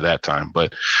before that time,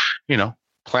 but you know,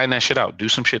 plan that shit out. Do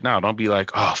some shit now. Don't be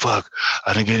like, oh fuck,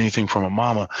 I didn't get anything from a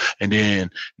mama, and then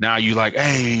now you like,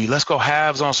 hey, let's go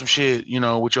halves on some shit, you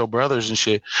know, with your brothers and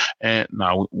shit. And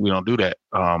no, we don't do that.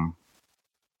 I'm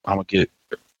gonna get,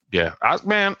 yeah, I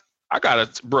got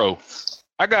it, bro.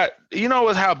 You know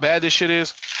what? How bad this shit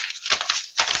is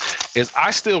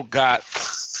I still got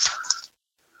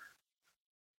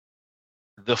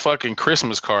the fucking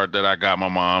Christmas card that I got my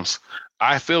mom's.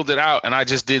 I filled it out and I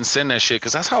just didn't send that shit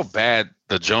because that's how bad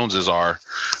the Joneses are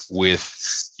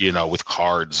with, you know, with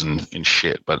cards and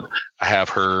shit. But I have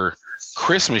her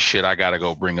Christmas shit I got to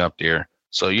go bring up there.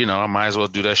 So, you know, I might as well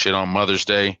do that shit on Mother's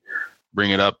Day, bring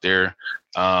it up there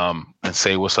and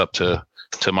say what's up to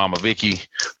Mama Vicky.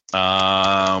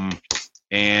 And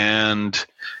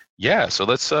yeah, so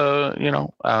let's, you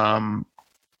know,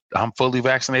 I'm fully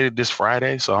vaccinated this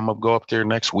Friday, so I'm gonna go up there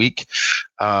next week,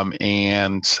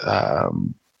 and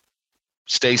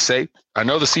stay safe. I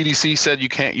know the CDC said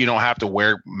you don't have to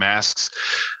wear masks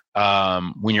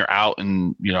when you're out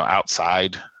and, you know,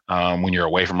 outside, when you're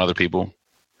away from other people.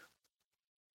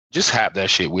 Just have that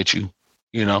shit with you,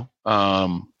 you know,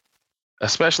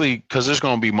 especially because there's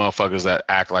gonna be motherfuckers that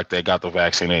act like they got the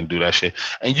vaccine and do that shit,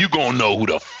 and you gonna know who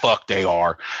the fuck they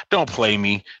are. Don't play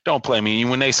me. And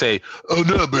when they say, "Oh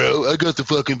no, bro, I got the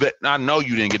fucking," I know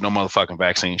you didn't get no motherfucking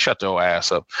vaccine. Shut your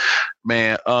ass up,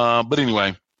 man. But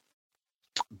anyway,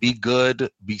 be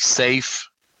good, be safe.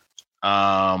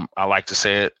 I like to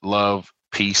say it. Love,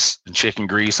 peace, and chicken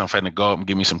grease. I'm finna go up and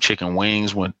give me some chicken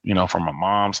wings from my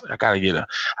mom's. I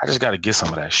just gotta get some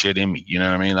of that shit in me. You know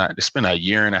what I mean? It's been a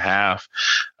year and a half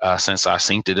since I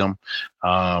synced them.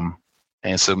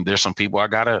 And there's some people I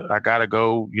gotta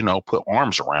go, you know, put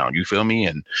arms around, you feel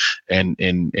me? And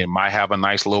might have a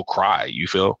nice little cry, you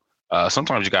feel?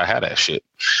 Sometimes you gotta have that shit.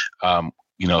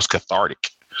 You know, it's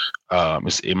cathartic.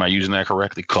 Am I using that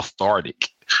correctly? Cathartic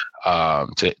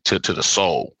to the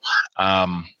soul.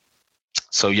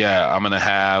 So yeah, I'm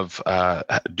gonna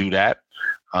do that.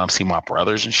 See my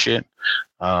brothers and shit.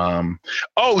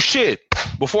 Oh shit!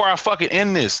 Before I fucking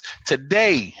end this,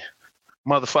 today,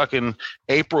 motherfucking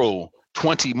April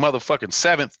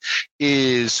 7th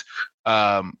is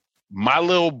my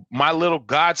little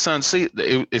godson. See,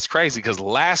 it's crazy because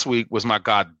last week was my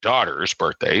goddaughter's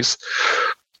birthdays.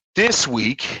 This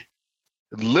week,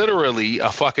 literally a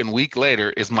fucking week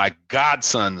later, is my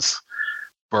godson's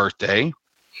birthday.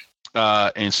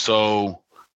 And so,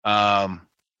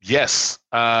 yes,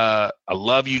 I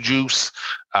love you, Juice.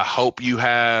 I hope you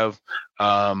have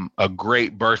a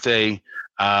great birthday.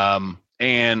 And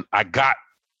y'all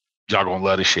gonna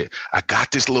love this shit. I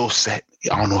got this little set.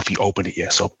 I don't know if he opened it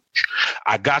yet. So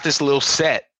I got this little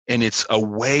set, and it's a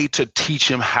way to teach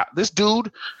him how this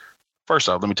dude. First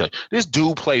off, let me tell you, this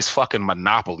dude plays fucking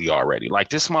Monopoly already. Like,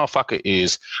 this motherfucker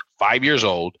is 5 years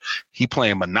old. He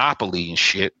playing Monopoly and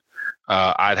shit.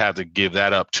 I'd have to give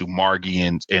that up to Margie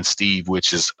and Steve,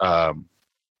 which is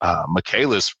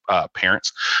Michaela's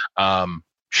parents,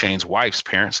 Shane's wife's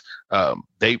parents.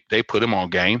 They put him on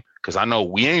game because I know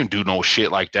we ain't do no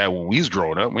shit like that when we was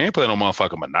growing up. We ain't playing no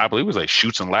motherfucking Monopoly. It was like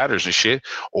Chutes and Ladders and shit.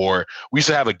 Or we used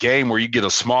to have a game where you get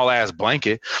a small ass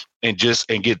blanket and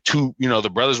get two, you know, the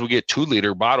brothers would get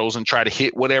 2-liter bottles and try to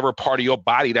hit whatever part of your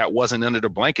body that wasn't under the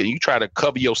blanket. And you try to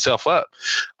cover yourself up.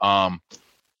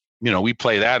 You know, we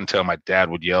play that until my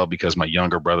dad would yell because my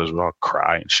younger brothers would all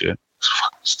cry and shit.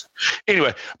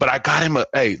 Anyway, but I got him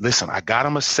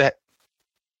a set.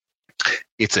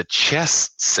 It's a chess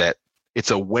set.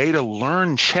 It's a way to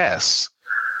learn chess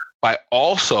by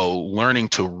also learning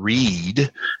to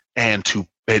read and do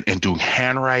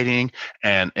handwriting.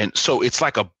 And so it's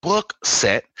like a book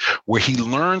set where he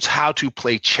learns how to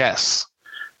play chess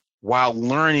while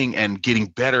learning and getting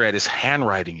better at his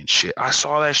handwriting and shit. I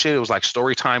saw that shit. It was like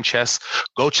Storytime Chess.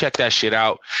 Go check that shit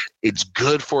out. It's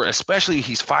good for, especially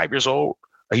he's 5 years old.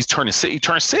 He's turning 6. He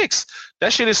turned 6.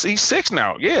 That shit is, he's 6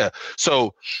 now. Yeah.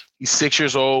 So he's 6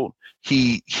 years old.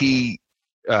 He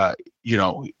you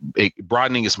know,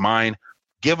 broadening his mind.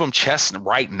 Give him chess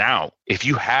right now. If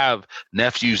you have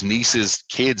nephews, nieces,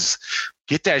 kids,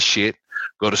 get that shit.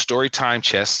 Go to Storytime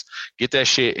Chess, get that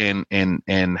shit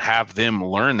and have them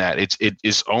learn that.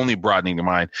 It's only broadening their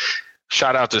mind.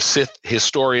 shout out to Sith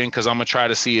Historian, because I'm gonna try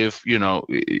to see if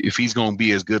if he's gonna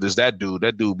be as good as that dude.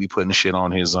 That dude be putting shit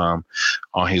on his IG,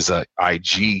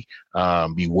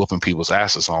 be whooping people's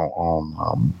asses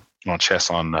on chess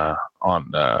on the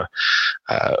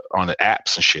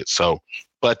apps and shit. So,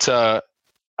 but I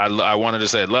wanted to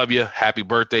say I love you. Happy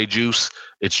birthday, Juice.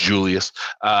 It's Julius.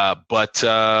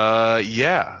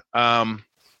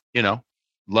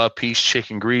 Love, peace,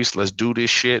 chicken grease. Let's do this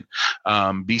shit.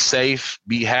 Be safe,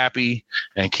 be happy,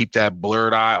 and keep that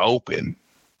blurred eye open.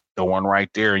 The one right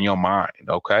there in your mind.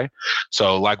 Okay.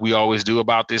 So like we always do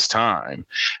about this time.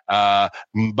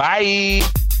 Bye.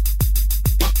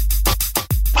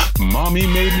 Mommy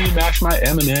made me mash my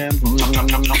M&M. Okay,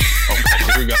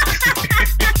 here we go.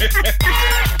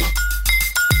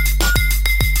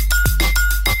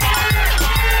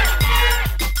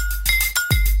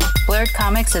 Blurred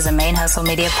Comics is a Main Hustle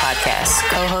Media podcast,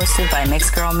 co-hosted by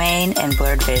Mixed Girl Maine and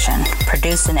Blurred Vision,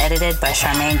 produced and edited by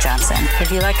Charmaine Johnson. If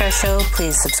you like our show,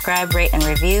 please subscribe, rate, and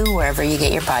review wherever you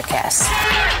get your podcasts.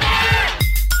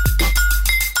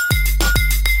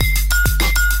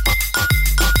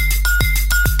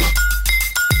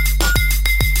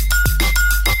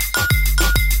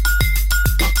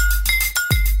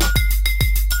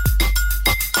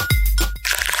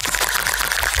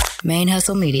 Main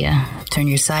Hustle Media. Turn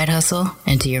your side hustle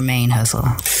into your main hustle.